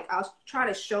I'll try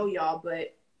to show y'all,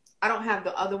 but I don't have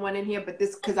the other one in here, but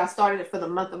this, because I started it for the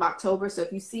month of October. So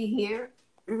if you see here,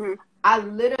 I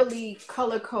literally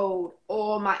color code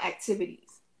all my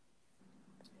activities.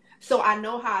 So I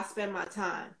know how I spend my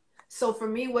time. So for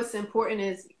me, what's important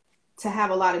is to have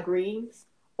a lot of greens,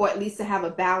 or at least to have a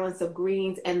balance of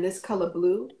greens and this color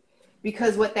blue.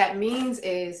 Because what that means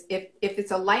is if it's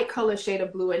a light color shade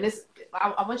of blue, and this,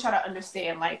 I want y'all to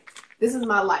understand, like, this is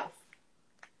my life.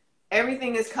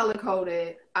 Everything is color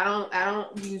coded. I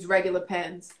don't use regular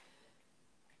pens.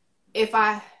 If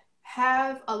I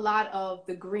have a lot of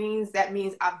the greens, that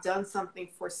means I've done something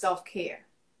for self-care.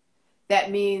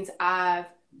 That means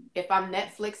if I'm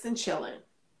Netflix and chilling,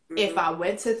 if I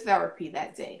went to therapy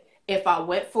that day, if I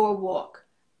went for a walk,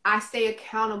 I stay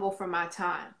accountable for my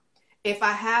time. If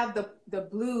I have the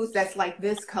blues that's like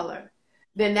this color,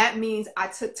 then that means I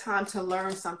took time to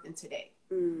learn something today.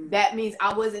 That means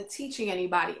I wasn't teaching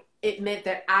anybody. It meant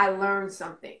that I learned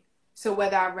something. So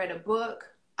whether I read a book,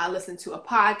 I listened to a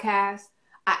podcast,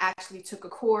 I actually took a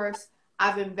course,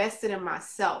 I've invested in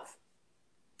myself.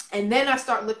 And then I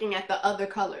start looking at the other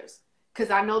colors. Because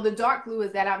I know the dark blue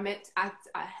is that I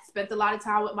spent a lot of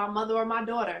time with my mother or my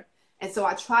daughter. And so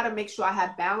I try to make sure I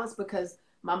have balance because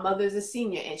my mother's a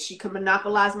senior and she can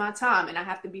monopolize my time. And I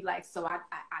have to be like, so I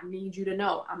need you to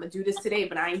know I'm going to do this today,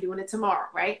 but I ain't doing it tomorrow,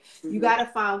 right? Mm-hmm. You got to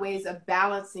find ways of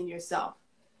balancing yourself.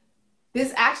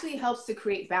 This actually helps to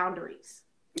create boundaries.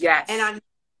 Yes. And I know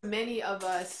many of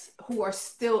us who are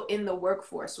still in the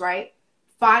workforce, right?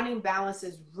 Finding balance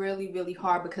is really, really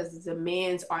hard because the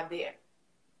demands are there.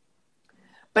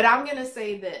 But I'm going to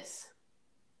say this.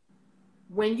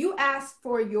 When you ask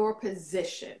for your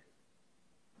position,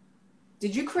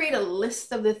 did you create a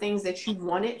list of the things that you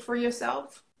wanted for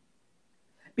yourself?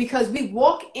 Because we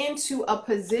walk into a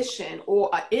position or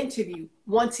an interview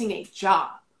wanting a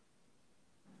job.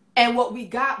 And what we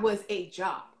got was a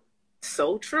job.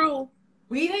 So true.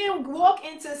 We didn't walk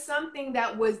into something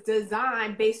that was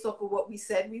designed based off of what we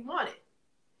said we wanted.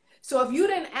 So if you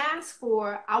didn't ask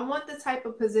for, I want the type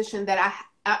of position that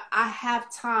I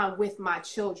have time with my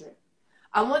children.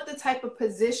 I want the type of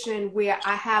position where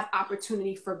I have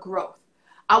opportunity for growth.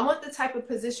 I want the type of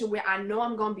position where I know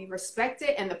I'm going to be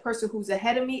respected and the person who's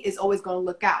ahead of me is always going to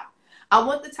look out. I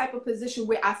want the type of position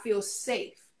where I feel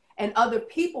safe and other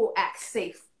people act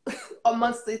safe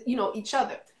amongst each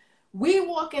other. We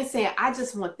walk in saying, I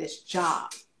just want this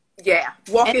job. Yeah,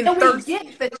 walk in thirsty. We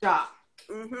get the job.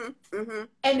 Mm-hmm, mm-hmm.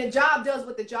 And the job does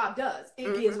what the job does. It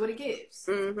mm-hmm. gives what it gives.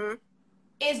 Mm-hmm.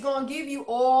 It's going to give you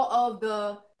all of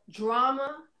the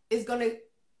drama. It's going to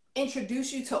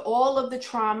introduce you to all of the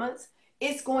traumas.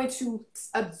 It's going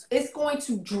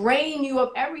to drain you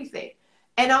of everything.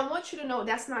 And I want you to know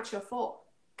that's not your fault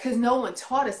because no one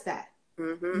taught us that.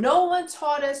 Mm-hmm. No one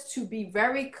taught us to be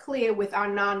very clear with our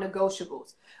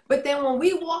non-negotiables. But then when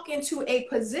we walk into a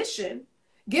position,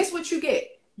 guess what you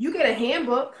get? You get a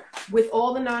handbook with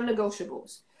all the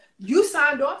non-negotiables. You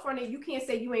signed off on it. You can't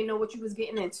say you ain't know what you was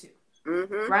getting into.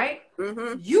 Mm-hmm. Right?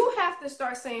 Mm-hmm. You have to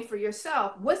start saying for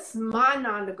yourself, what's my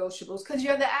non-negotiables? Because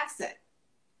you're the asset.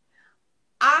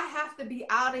 I have to be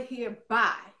out of here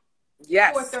by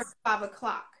 4:30, 5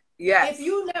 o'clock. Yes. If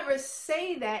you never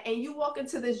say that and you walk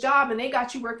into this job and they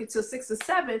got you working till 6 or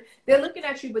 7, they're looking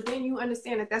at you, but then you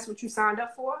understand that that's what you signed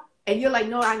up for. And you're like,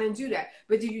 no, I didn't do that.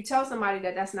 But did you tell somebody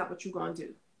that that's not what you're going to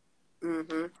do?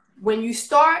 Mm-hmm. When you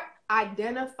start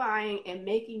identifying and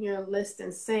making your list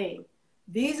and saying,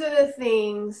 these are the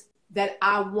things that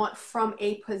I want from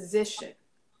a position,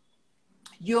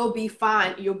 you'll be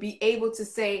fine. You'll be able to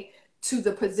say to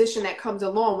the position that comes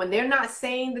along, when they're not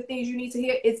saying the things you need to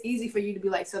hear, it's easy for you to be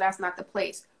like, so that's not the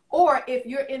place. Or if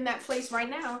you're in that place right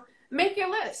now, make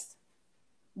your list.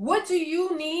 What do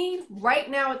you need right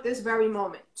now at this very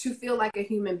moment to feel like a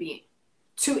human being,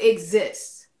 to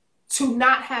exist, to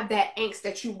not have that angst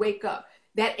that you wake up,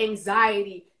 that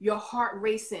anxiety, your heart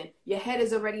racing, your head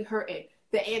is already hurting,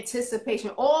 the anticipation,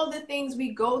 all the things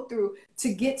we go through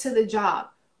to get to the job.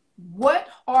 What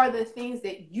are the things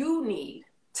that you need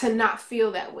to not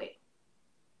feel that way?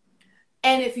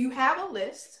 And if you have a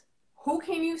list, who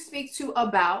can you speak to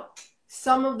about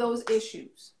some of those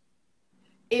issues?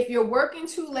 If you're working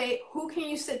too late, who can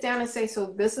you sit down and say,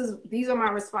 so these are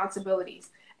my responsibilities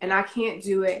and I can't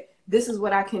do it. This is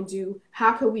what I can do.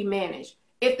 How can we manage?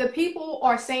 If the people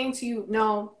are saying to you,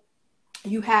 no,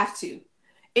 you have to.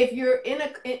 If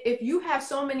you have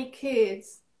so many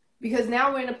kids, because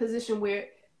now we're in a position where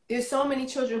there's so many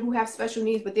children who have special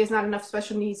needs, but there's not enough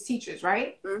special needs teachers,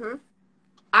 right? Mm-hmm.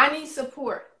 I need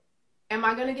support. Am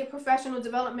I going to get professional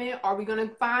development? Are we going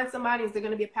to find somebody? Is there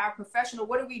going to be a paraprofessional?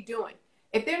 What are we doing?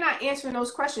 If they're not answering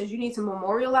those questions, you need to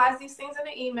memorialize these things in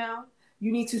an email.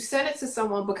 You need to send it to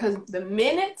someone, because the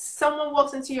minute someone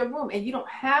walks into your room and you don't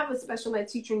have a special ed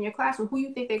teacher in your classroom, who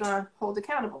you think they're going to hold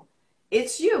accountable?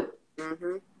 It's you.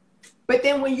 Mm-hmm. But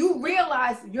then when you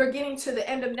realize you're getting to the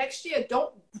end of next year,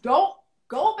 don't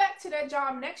go back to that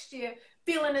job next year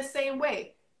feeling the same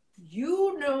way.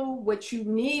 You knew what you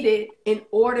needed in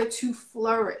order to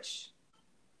flourish.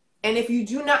 And if you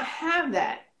do not have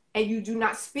that and you do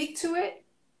not speak to it,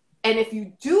 and if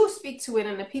you do speak to it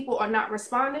and the people are not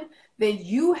responding, then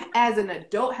you as an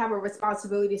adult have a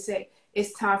responsibility to say,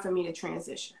 it's time for me to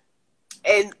transition.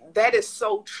 And that is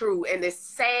so true. And it's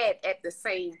sad at the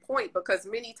same point, because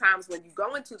many times when you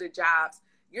go into the jobs,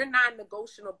 your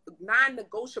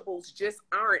non-negotiables just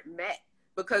aren't met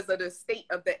because of the state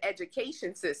of the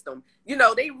education system. You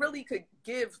know, they really could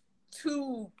give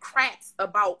two crats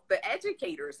about the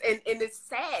educators. And it's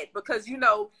sad because, you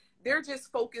know, they're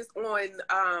just focused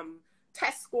on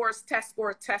test scores.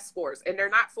 And they're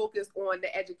not focused on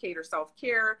the educator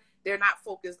self-care. They're not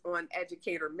focused on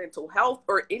educator mental health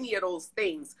or any of those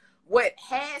things. What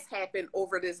has happened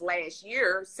over this last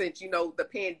year, since, you know, the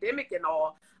pandemic and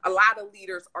all, a lot of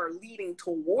leaders are leading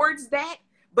towards that,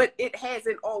 but it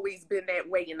hasn't always been that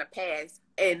way in the past.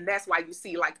 And that's why you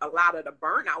see like a lot of the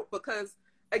burnout, because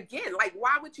again, like,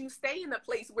 why would you stay in a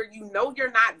place where you know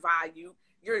you're not valued?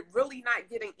 You're really not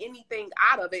getting anything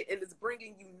out of it, and it's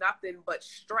bringing you nothing but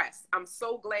stress. I'm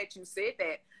so glad you said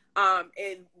that.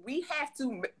 And we have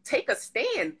to take a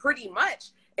stand pretty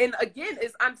much. And again,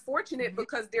 it's unfortunate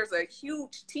because there's a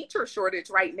huge teacher shortage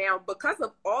right now because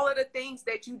of all of the things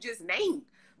that you just named.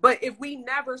 But if we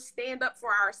never stand up for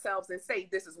ourselves and say,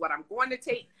 this is what I'm going to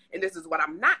take and this is what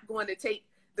I'm not going to take,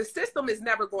 the system is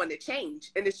never going to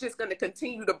change. And it's just going to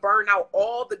continue to burn out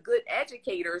all the good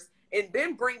educators and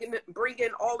then bring in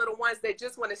all of the ones that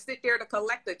just want to sit there to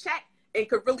collect a check and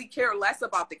could really care less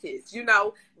about the kids. You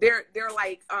know, they're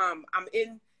like, I'm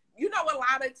in, you know, a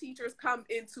lot of teachers come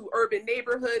into urban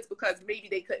neighborhoods because maybe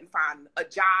they couldn't find a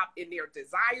job in their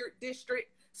desired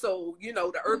district. So, you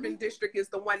know, the urban district is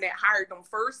the one that hired them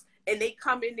first, and they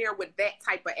come in there with that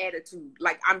type of attitude.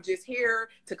 Like, I'm just here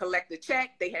to collect the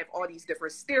check. They have all these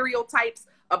different stereotypes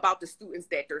about the students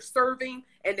that they're serving,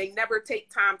 and they never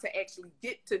take time to actually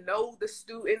get to know the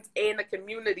students and the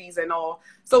communities and all.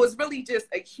 So it's really just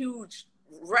a huge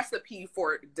recipe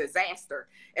for disaster.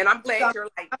 And I'm glad you're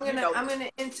like, I'm gonna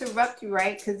interrupt you,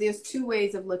 right? Because there's two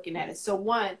ways of looking at it. So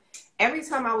one, every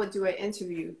time I would do an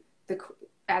interview,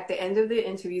 at the end of the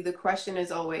interview, the question is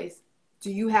always,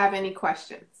 do you have any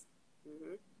questions?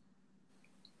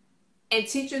 And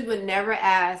teachers would never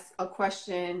ask a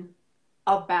question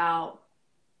about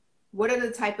what are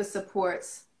the type of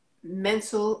supports,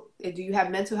 do you have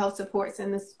mental health supports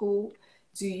in the school?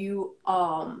 Do you,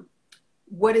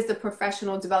 what is the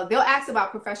professional development? They'll ask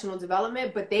about professional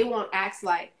development, but they won't ask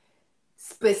like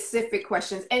specific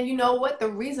questions. And you know what? The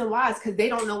reason why is because they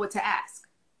don't know what to ask.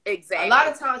 Exactly. A lot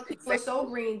of times people are so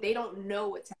green, they don't know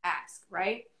what to ask,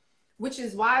 right? Which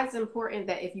is why it's important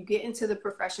that if you get into the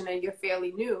profession and you're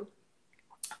fairly new,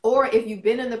 or if you've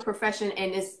been in the profession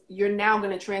and you're now going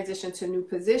to transition to new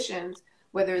positions,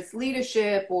 whether it's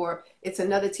leadership or it's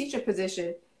another teacher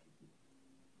position,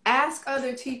 ask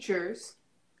other teachers,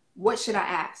 what should I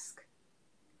ask?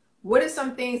 What are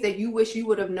some things that you wish you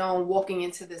would have known walking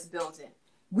into this building?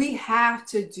 We have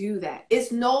to do that.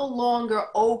 It's no longer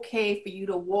okay for you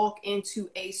to walk into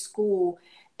a school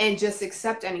and just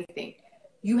accept anything.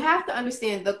 You have to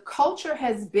understand the culture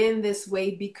has been this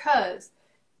way because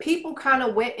people kind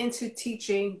of went into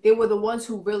teaching. They were the ones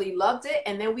who really loved it.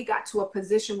 And then we got to a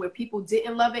position where people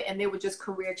didn't love it and they were just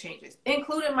career changes,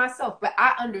 including myself. But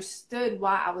I understood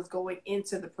why I was going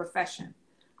into the profession.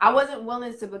 I wasn't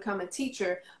willing to become a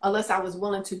teacher unless I was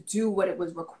willing to do what it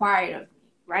was required of me,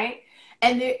 right?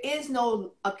 And there is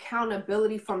no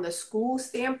accountability from the school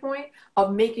standpoint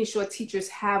of making sure teachers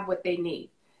have what they need.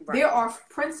 Right. There are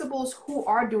principals who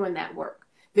are doing that work.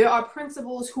 There are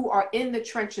principals who are in the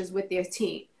trenches with their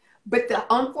team. But the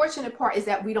unfortunate part is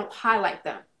that we don't highlight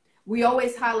them. We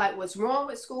always highlight what's wrong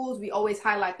with schools. We always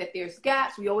highlight that there's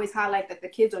gaps. We always highlight that the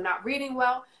kids are not reading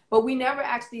well. But we never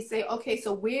actually say, okay,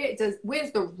 so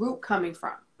where's the root coming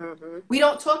from? We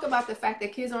don't talk about the fact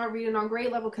that kids aren't reading on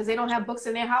grade level because they don't have books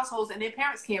in their households and their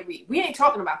parents can't read. We ain't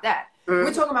talking about that.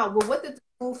 We're talking about, well, what did the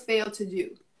school fail to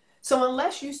do? So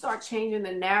unless you start changing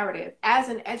the narrative as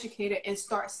an educator and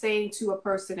start saying to a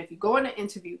person, if you go in an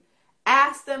interview,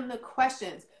 ask them the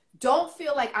questions. Don't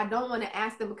feel like I don't want to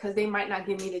ask them because they might not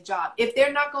give me the job. If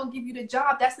they're not going to give you the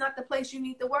job, that's not the place you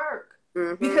need to work.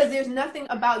 Because there's nothing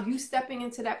about you stepping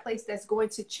into that place that's going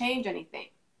to change anything.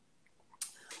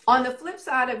 On the flip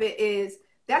side of it is,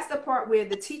 that's the part where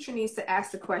the teacher needs to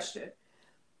ask the question.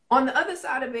 On the other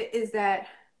side of it is that,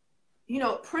 you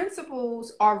know,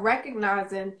 principals are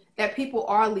recognizing that people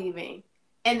are leaving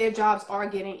and their jobs are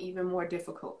getting even more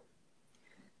difficult.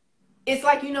 It's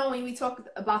like, you know, when we talk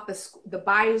about the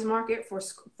buyer's market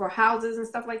for houses and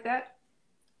stuff like that,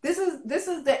 this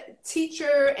is the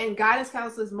teacher and guidance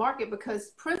counselors market, because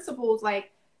principals,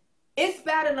 like, it's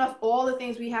bad enough all the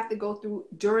things we have to go through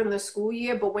during the school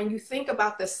year, but when you think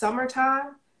about the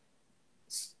summertime,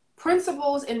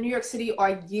 principals in New York City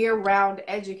are year-round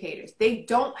educators. They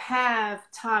don't have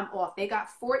time off. They got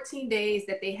 14 days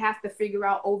that they have to figure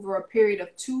out over a period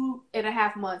of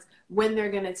 2.5 months when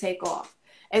they're going to take off.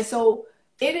 And so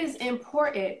it is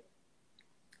important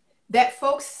that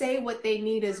folks say what they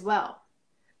need as well,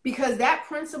 because that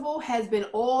principal has been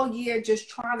all year just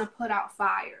trying to put out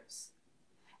fires,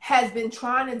 has been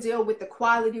trying to deal with the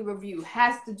quality review,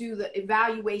 has to do the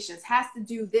evaluations, has to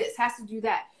do this, has to do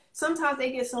that. Sometimes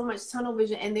they get so much tunnel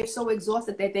vision and they're so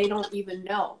exhausted that they don't even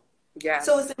know. Yes.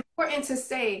 So it's important to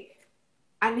say,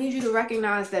 I need you to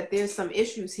recognize that there's some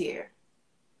issues here.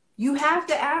 You have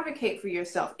to advocate for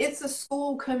yourself. It's a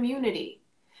school community.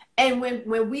 And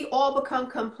when we all become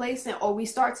complacent, or we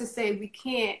start to say we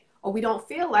can't, or we don't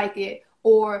feel like it,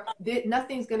 or that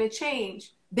nothing's going to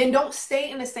change, then don't stay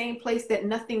in the same place that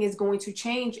nothing is going to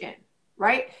change in,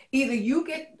 right? Either you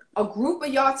get a group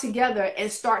of y'all together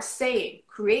and start saying,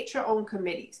 create your own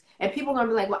committees. And people are going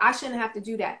to be like, well, I shouldn't have to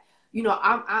do that. You know,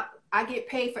 I get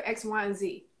paid for X, Y, and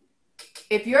Z.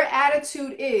 If your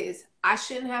attitude is, I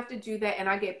shouldn't have to do that and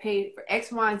I get paid for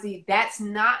X, Y, and Z, that's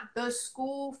not the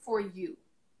school for you.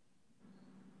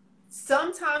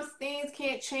 Sometimes things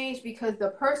can't change because the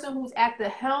person who's at the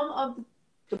helm of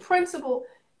the principal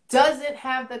doesn't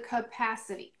have the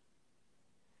capacity.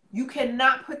 You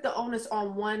cannot put the onus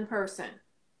on one person.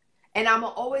 And I'm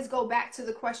going to always go back to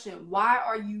the question, why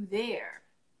are you there?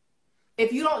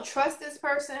 If you don't trust this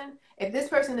person, if this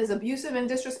person is abusive and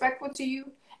disrespectful to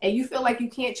you, and you feel like you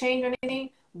can't change anything,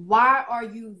 why are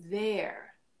you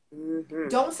there? Mm-hmm.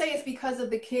 Don't say it's because of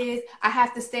the kids. I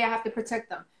have to stay. I have to protect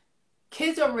them.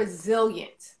 Kids are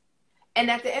resilient. And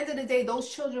at the end of the day,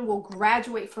 those children will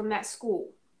graduate from that school.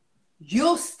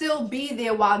 You'll still be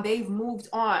there while they've moved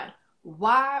on.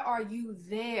 Why are you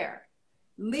there?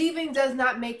 Leaving does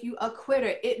not make you a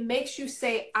quitter. It makes you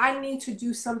say, I need to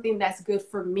do something that's good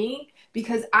for me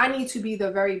because I need to be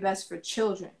the very best for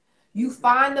children. You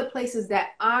find the places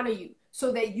that honor you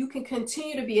so that you can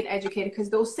continue to be an educator, because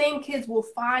those same kids will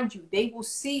find you. They will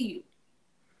see you.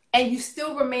 And you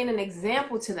still remain an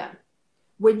example to them.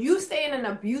 When you stay in an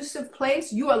abusive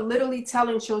place, you are literally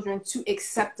telling children to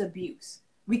accept abuse.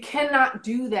 We cannot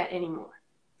do that anymore.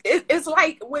 It's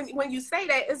like when you say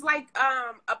that, it's like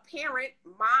a parent,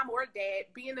 mom or dad,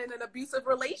 being in an abusive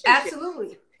relationship.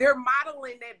 Absolutely. They're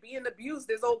modeling that being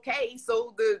abused is okay.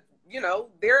 So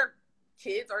their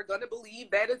kids are going to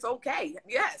believe that it's okay.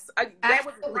 Yes, that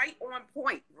was right on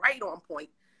point, right on point.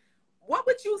 What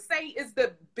would you say is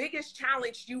the biggest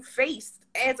challenge you faced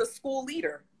as a school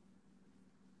leader?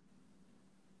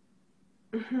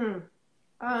 I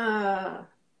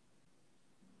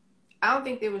don't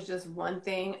think there was just one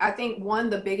thing. I think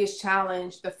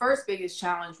the first biggest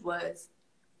challenge was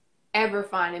ever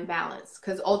finding balance,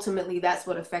 because ultimately that's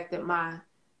what affected my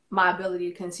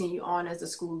ability to continue on as a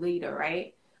school leader,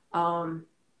 right?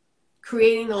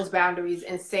 Creating those boundaries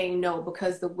and saying no,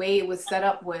 because the way it was set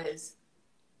up was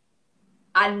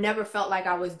I never felt like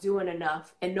I was doing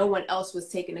enough and no one else was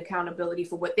taking accountability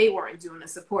for what they weren't doing to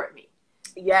support me.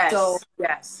 Yes. So,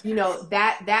 yes. You know,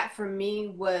 that for me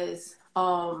was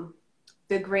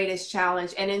the greatest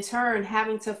challenge. And in turn,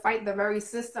 having to fight the very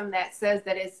system that says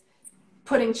that it's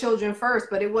putting children first,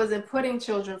 but it wasn't putting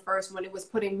children first when it was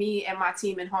putting me and my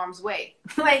team in harm's way.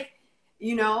 Like,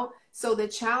 you know, so the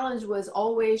challenge was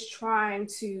always trying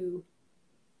to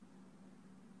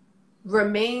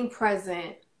remain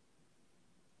present,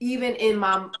 even in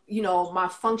my, you know, my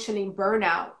functioning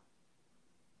burnout,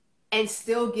 and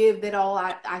still give that all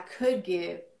I could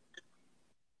give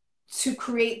to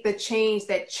create the change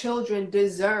that children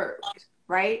deserved,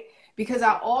 right? Because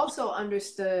I also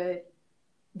understood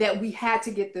that we had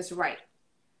to get this right.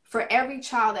 For every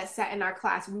child that sat in our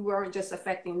class, we weren't just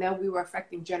affecting them, we were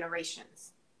affecting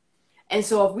generations. And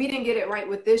so if we didn't get it right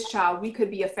with this child, we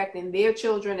could be affecting their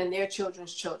children and their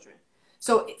children's children.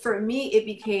 So for me, it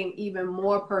became even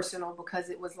more personal, because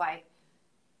it was like,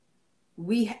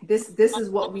 this is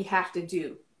what we have to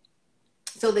do.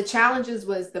 So the challenges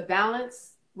was the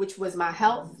balance, which was my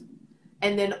health,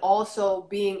 and then also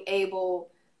being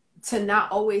able to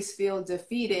not always feel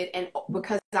defeated, and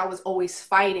because I was always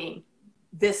fighting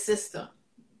this system.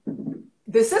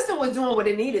 The system was doing what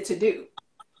it needed to do.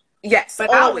 Yes, but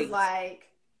always. I was like,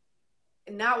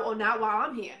 not while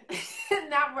I'm here.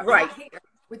 not here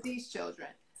with these children.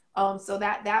 So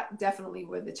that definitely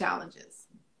were the challenges.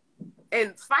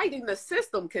 And fighting the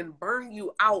system can burn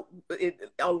you out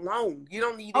alone. You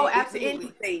don't need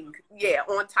anything,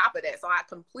 on top of that. So I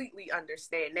completely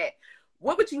understand that.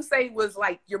 What would you say was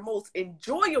like your most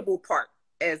enjoyable part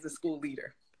as a school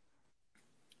leader?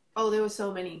 Oh, there were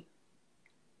so many.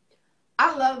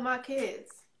 I love my kids.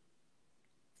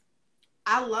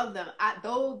 I love them.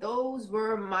 Those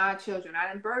were my children. I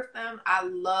didn't birth them. I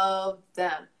love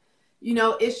them. You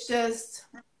know, it's just,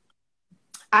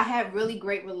 I had really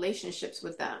great relationships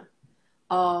with them.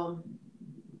 I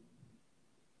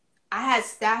had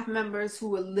staff members who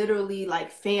were literally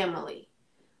like family.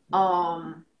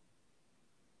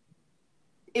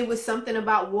 It was something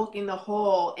about walking the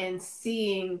hall and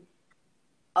seeing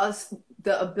us,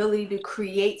 the ability to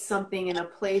create something in a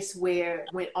place where,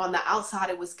 when on the outside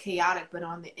it was chaotic, but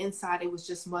on the inside it was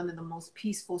just one of the most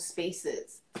peaceful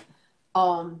spaces.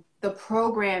 The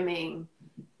programming,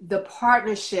 the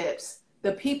partnerships,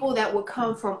 the people that would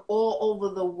come from all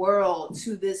over the world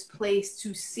to this place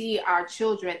to see our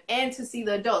children and to see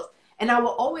the adults. And I will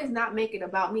always not make it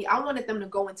about me. I wanted them to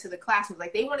go into the classrooms.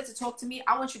 Like, they wanted to talk to me.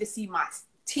 I want you to see my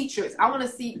teachers. I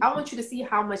want you to see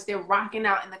how much they're rocking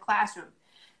out in the classroom.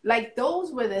 Like,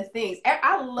 those were the things.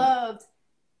 I loved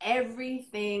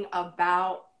everything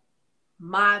about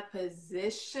my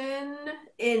position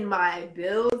in my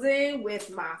building with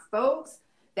my folks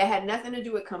that had nothing to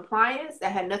do with compliance,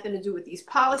 that had nothing to do with these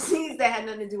policies, that had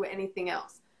nothing to do with anything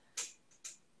else.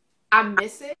 I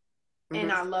miss it,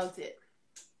 and I loved it.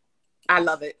 I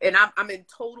love it. And I'm in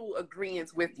total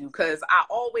agreement with you, because I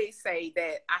always say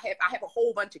that I have a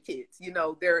whole bunch of kids. You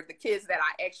know, they're the kids that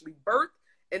I actually birthed,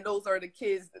 and those are the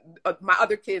kids, my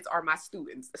other kids are my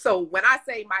students. So when I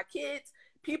say my kids,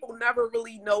 people never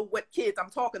really know what kids I'm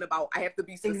talking about. I have to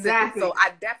be specific. Exactly. So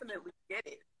I definitely get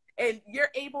it. And you're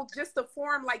able just to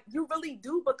form, like, you really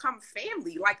do become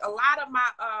family. Like, a lot of my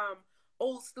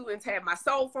old students have my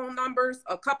cell phone numbers.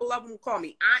 A couple of them call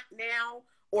me aunt now,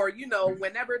 or, you know,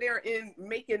 whenever they're in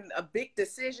making a big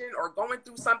decision or going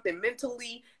through something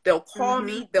mentally, they'll call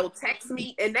me, they'll text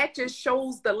me. And that just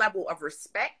shows the level of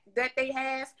respect that they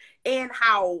have, and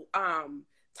how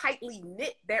tightly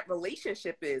knit that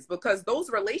relationship is, because those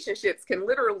relationships can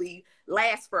literally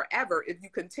last forever if you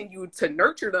continue to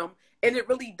nurture them. And it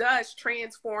really does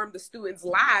transform the students'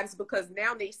 lives, because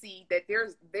now they see that there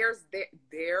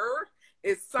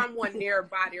is someone there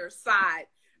by their side,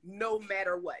 no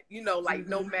matter what, you know, like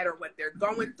no matter what they're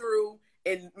going through.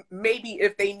 And maybe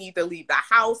if they need to leave the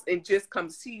house and just come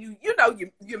see you, you know,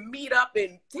 you meet up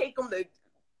and take them to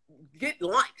get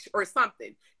lunch or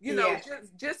something, you know,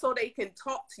 just so they can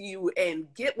talk to you and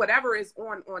get whatever is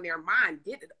on their mind,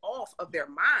 get it off of their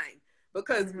mind.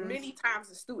 Because many times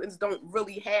the students don't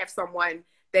really have someone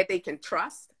that they can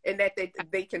trust and that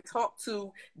they can talk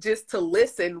to, just to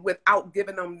listen without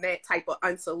giving them that type of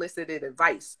unsolicited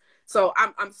advice. So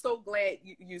I'm so glad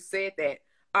you said that.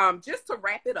 Just to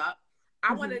wrap it up,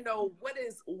 I want to know, what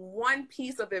is one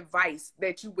piece of advice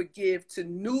that you would give to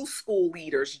new school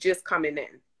leaders just coming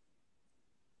in?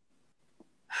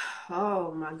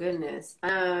 Oh my goodness.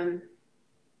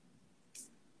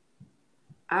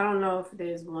 I don't know if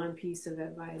there's one piece of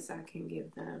advice I can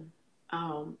give them,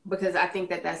 because I think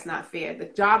that that's not fair. The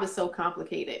job is so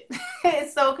complicated.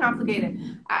 It's so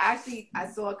complicated. I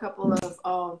saw a couple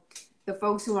of the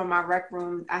folks who are in my rec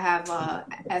room. I have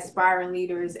aspiring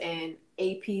leaders and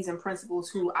APs and principals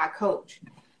who I coach.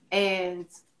 And,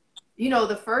 you know,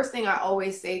 the first thing I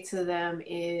always say to them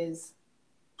is,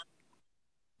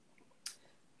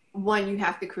 one, you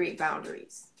have to create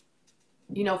boundaries.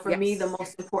 You know, for me, the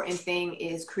most important thing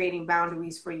is creating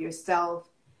boundaries for yourself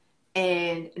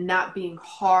and not being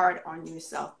hard on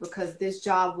yourself, because this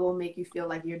job will make you feel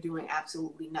like you're doing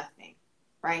absolutely nothing,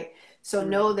 right? So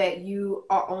know that you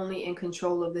are only in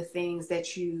control of the things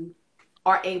that you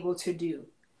are able to do.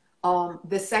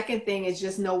 The second thing is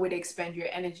just know where to expend your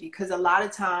energy, because a lot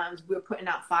of times we're putting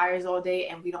out fires all day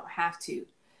and we don't have to,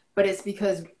 but it's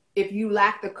because if you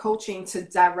lack the coaching to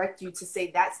direct you to say,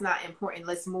 that's not important,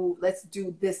 let's move, let's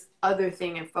do this other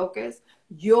thing and focus,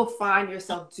 you'll find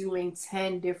yourself doing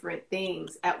 10 different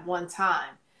things at one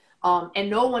time. And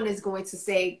no one is going to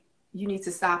say you need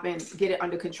to stop and get it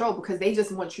under control, because they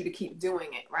just want you to keep doing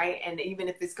it, right? And even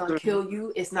if it's going to kill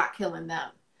you, it's not killing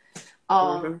them.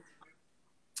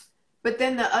 But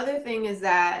then the other thing is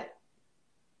that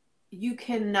you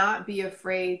cannot be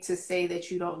afraid to say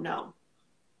that you don't know.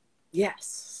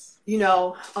 Yes. You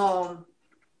know,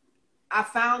 I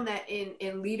found that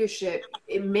in leadership,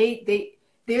 there's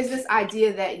this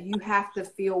idea that you have to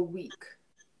feel weak,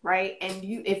 right? And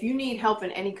if you need help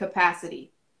in any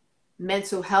capacity,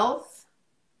 mental health,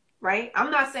 right? I'm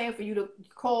not saying for you to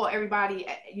call everybody,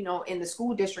 you know, in the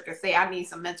school district and say, I need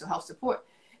some mental health support.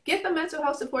 Get the mental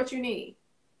health support you need.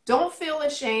 Don't feel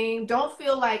ashamed. Don't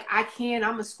feel like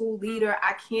I'm a school leader,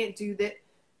 I can't do that.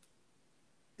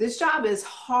 This job is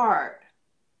hard.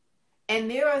 And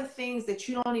there are things that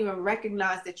you don't even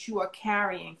recognize that you are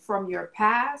carrying from your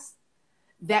past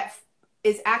that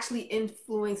is actually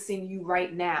influencing you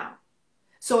right now.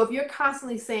 So if you're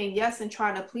constantly saying yes and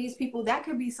trying to please people, that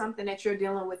could be something that you're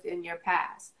dealing with in your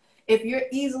past. If you're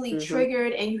easily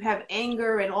triggered and you have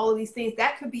anger and all of these things,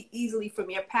 that could be easily from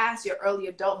your past, your early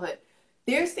adulthood.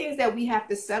 There's things that we have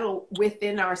to settle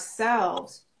within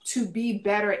ourselves to be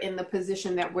better in the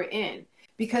position that we're in.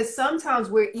 Because sometimes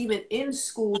we're even in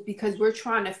schools because we're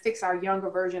trying to fix our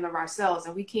younger version of ourselves,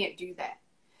 and we can't do that.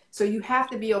 So you have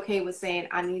to be okay with saying,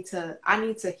 I need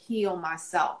to heal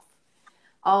myself.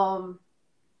 And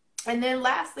then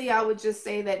lastly, I would just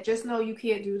say that just know you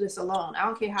can't do this alone. I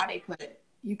don't care how they put it.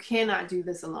 You cannot do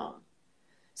this alone.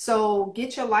 So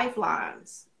get your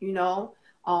lifelines, you know,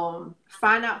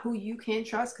 find out who you can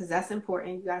trust, because that's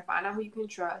important. You got to find out who you can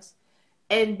trust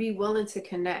and be willing to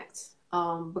connect,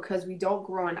 because we don't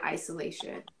grow in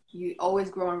isolation. You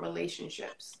always grow in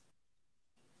relationships.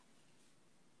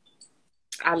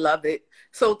 I love it.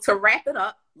 So to wrap it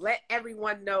up, let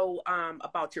everyone know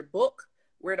about your book,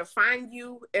 where to find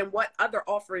you, and what other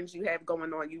offerings you have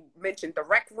going on. You mentioned the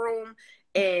rec room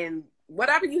and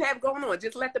whatever you have going on.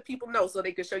 Just let the people know so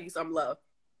they can show you some love.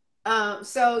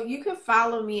 So you can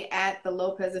follow me at The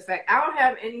Lopez Effect. I don't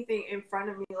have anything in front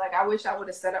of me. Like, I wish I would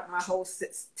have set up my whole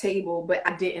table, but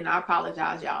I didn't. I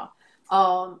apologize, y'all.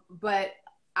 But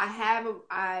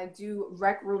I do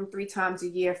rec room 3 times a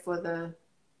year for the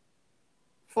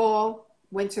fall,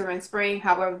 winter, and spring.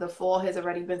 However, the fall has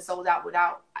already been sold out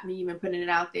without me even putting it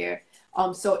out there.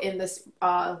 So in this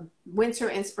winter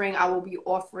and spring, I will be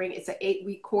offering, it's an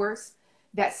 8-week course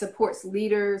that supports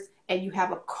leaders, and you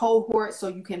have a cohort so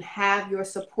you can have your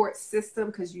support system,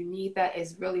 because you need that.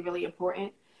 Is really, really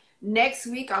important. Next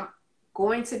week, I'm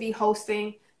going to be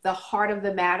hosting the Heart of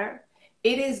the Matter.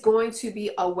 It is going to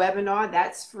be a webinar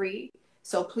that's free.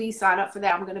 So please sign up for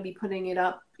that. I'm going to be putting it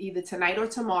up either tonight or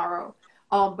tomorrow.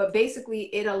 But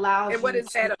basically it allows And what is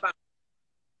that about?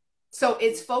 So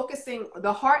it's focusing,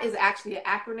 the heart is actually an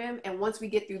acronym. And once we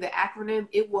get through the acronym,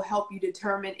 it will help you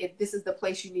determine if this is the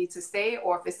place you need to stay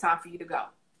or if it's time for you to go.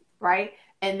 Right.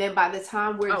 And then by the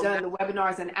time we're done, the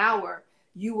webinar is an hour,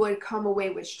 you would come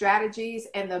away with strategies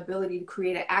and the ability to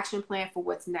create an action plan for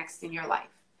what's next in your life.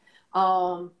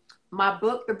 My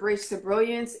book, The Bridge to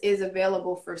Brilliance, is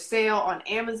available for sale on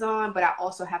Amazon, but I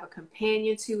also have a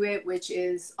companion to it, which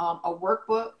is a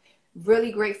workbook,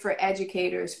 really great for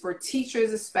educators, for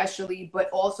teachers especially, but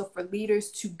also for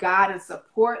leaders to guide and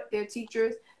support their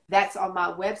teachers. That's on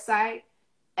my website,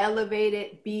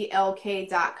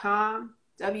 elevatedblk.com,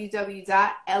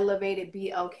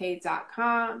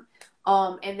 www.elevatedblk.com.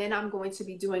 And then I'm going to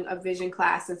be doing a vision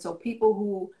class. And so people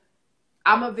who,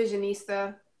 I'm a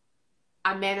visionista,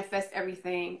 I manifest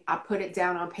everything. I put it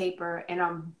down on paper, and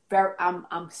I'm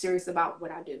serious about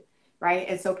what I do, right?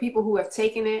 And so people who have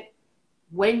taken it,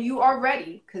 when you are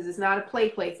ready, because it's not a play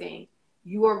thing,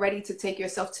 you are ready to take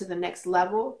yourself to the next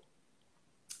level.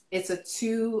 It's a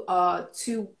two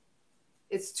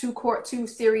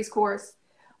series course.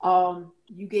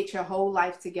 You get your whole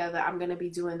life together. I'm going to be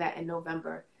doing that in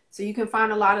November. So you can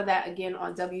find a lot of that again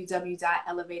on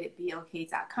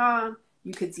www.elevatedblk.com.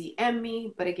 You could DM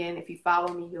me, but again, if you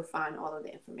follow me, you'll find all of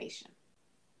the information.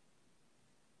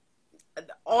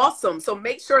 Awesome. So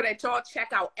make sure that y'all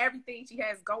check out everything she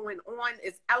has going on.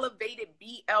 It's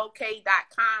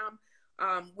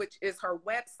elevatedblk.com, which is her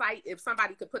website. If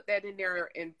somebody could put that in there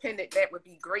and pin it, that would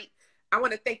be great. I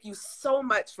want to thank you so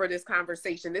much for this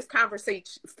conversation. This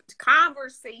conversation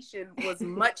was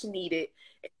much needed.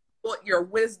 Your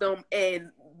wisdom, and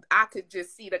I could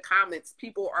just see the comments.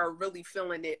 People are really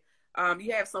feeling it.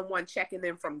 You have someone checking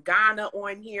in from Ghana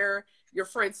on here. Your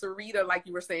friend Sarita, like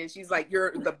you were saying, she's like,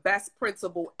 you're the best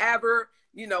principal ever,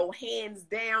 you know, hands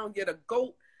down, you're the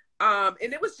GOAT. And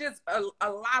it was just a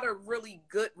lot of really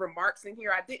good remarks in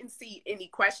here. I didn't see any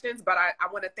questions, but I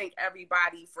want to thank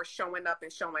everybody for showing up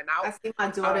and showing out. I see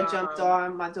my daughter jumped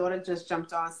on. My daughter just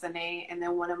jumped on, Sine, and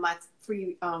then one of my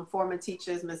 3 former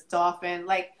teachers, Miss Dolphin.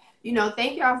 Like, you know,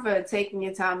 thank y'all for taking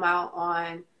your time out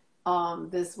on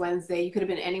this Wednesday. You could have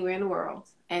been anywhere in the world.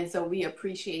 And so we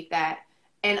appreciate that.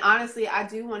 And honestly, I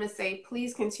do want to say,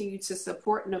 please continue to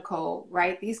support Nicole,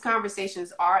 right? These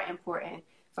conversations are important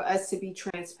for us to be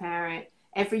transparent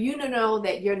and for you to know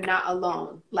that you're not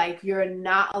alone. Like, you're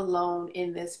not alone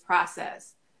in this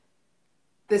process.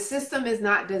 The system is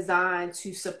not designed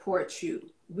to support you.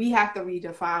 We have to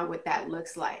redefine what that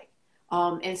looks like.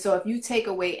 And so if you take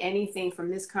away anything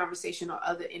from this conversation or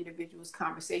other individuals'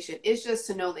 conversation, it's just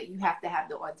to know that you have to have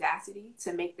the audacity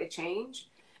to make the change,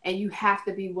 and you have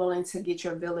to be willing to get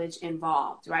your village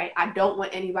involved, right? I don't want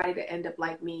anybody to end up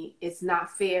like me. It's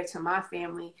not fair to my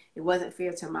family. It wasn't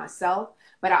fair to myself,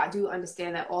 but I do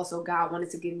understand that also God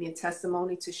wanted to give me a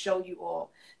testimony to show you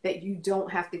all that you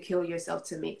don't have to kill yourself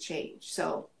to make change.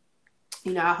 So,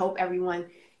 you know, I hope everyone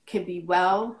can be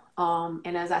well.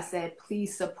 And as I said,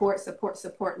 please support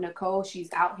Nicole.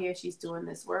 She's out here. She's doing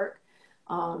this work.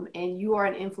 And you are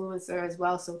an influencer as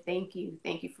well. So thank you.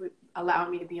 Thank you for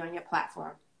allowing me to be on your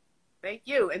platform. Thank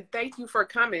you. And thank you for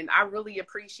coming. I really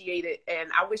appreciate it. And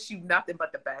I wish you nothing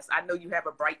but the best. I know you have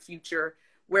a bright future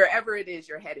wherever it is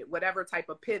you're headed, whatever type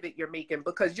of pivot you're making,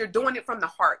 because you're doing it from the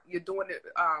heart. You're doing it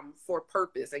for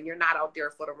purpose, and you're not out there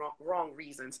for the wrong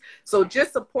reasons. So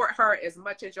just support her as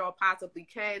much as y'all possibly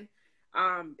can.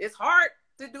 It's hard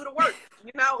to do the work,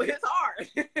 you know, it's hard.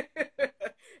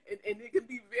 and it can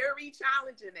be very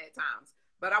challenging at times.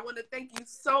 But I want to thank you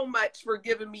so much for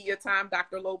giving me your time,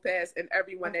 Dr. Lopez, and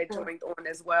everyone that joined on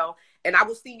as well. And I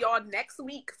will see y'all next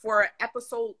week for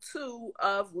episode 2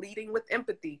 of Leading with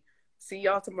Empathy. See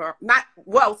y'all tomorrow.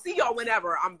 See y'all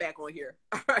whenever I'm back on here.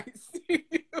 All right. See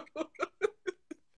you.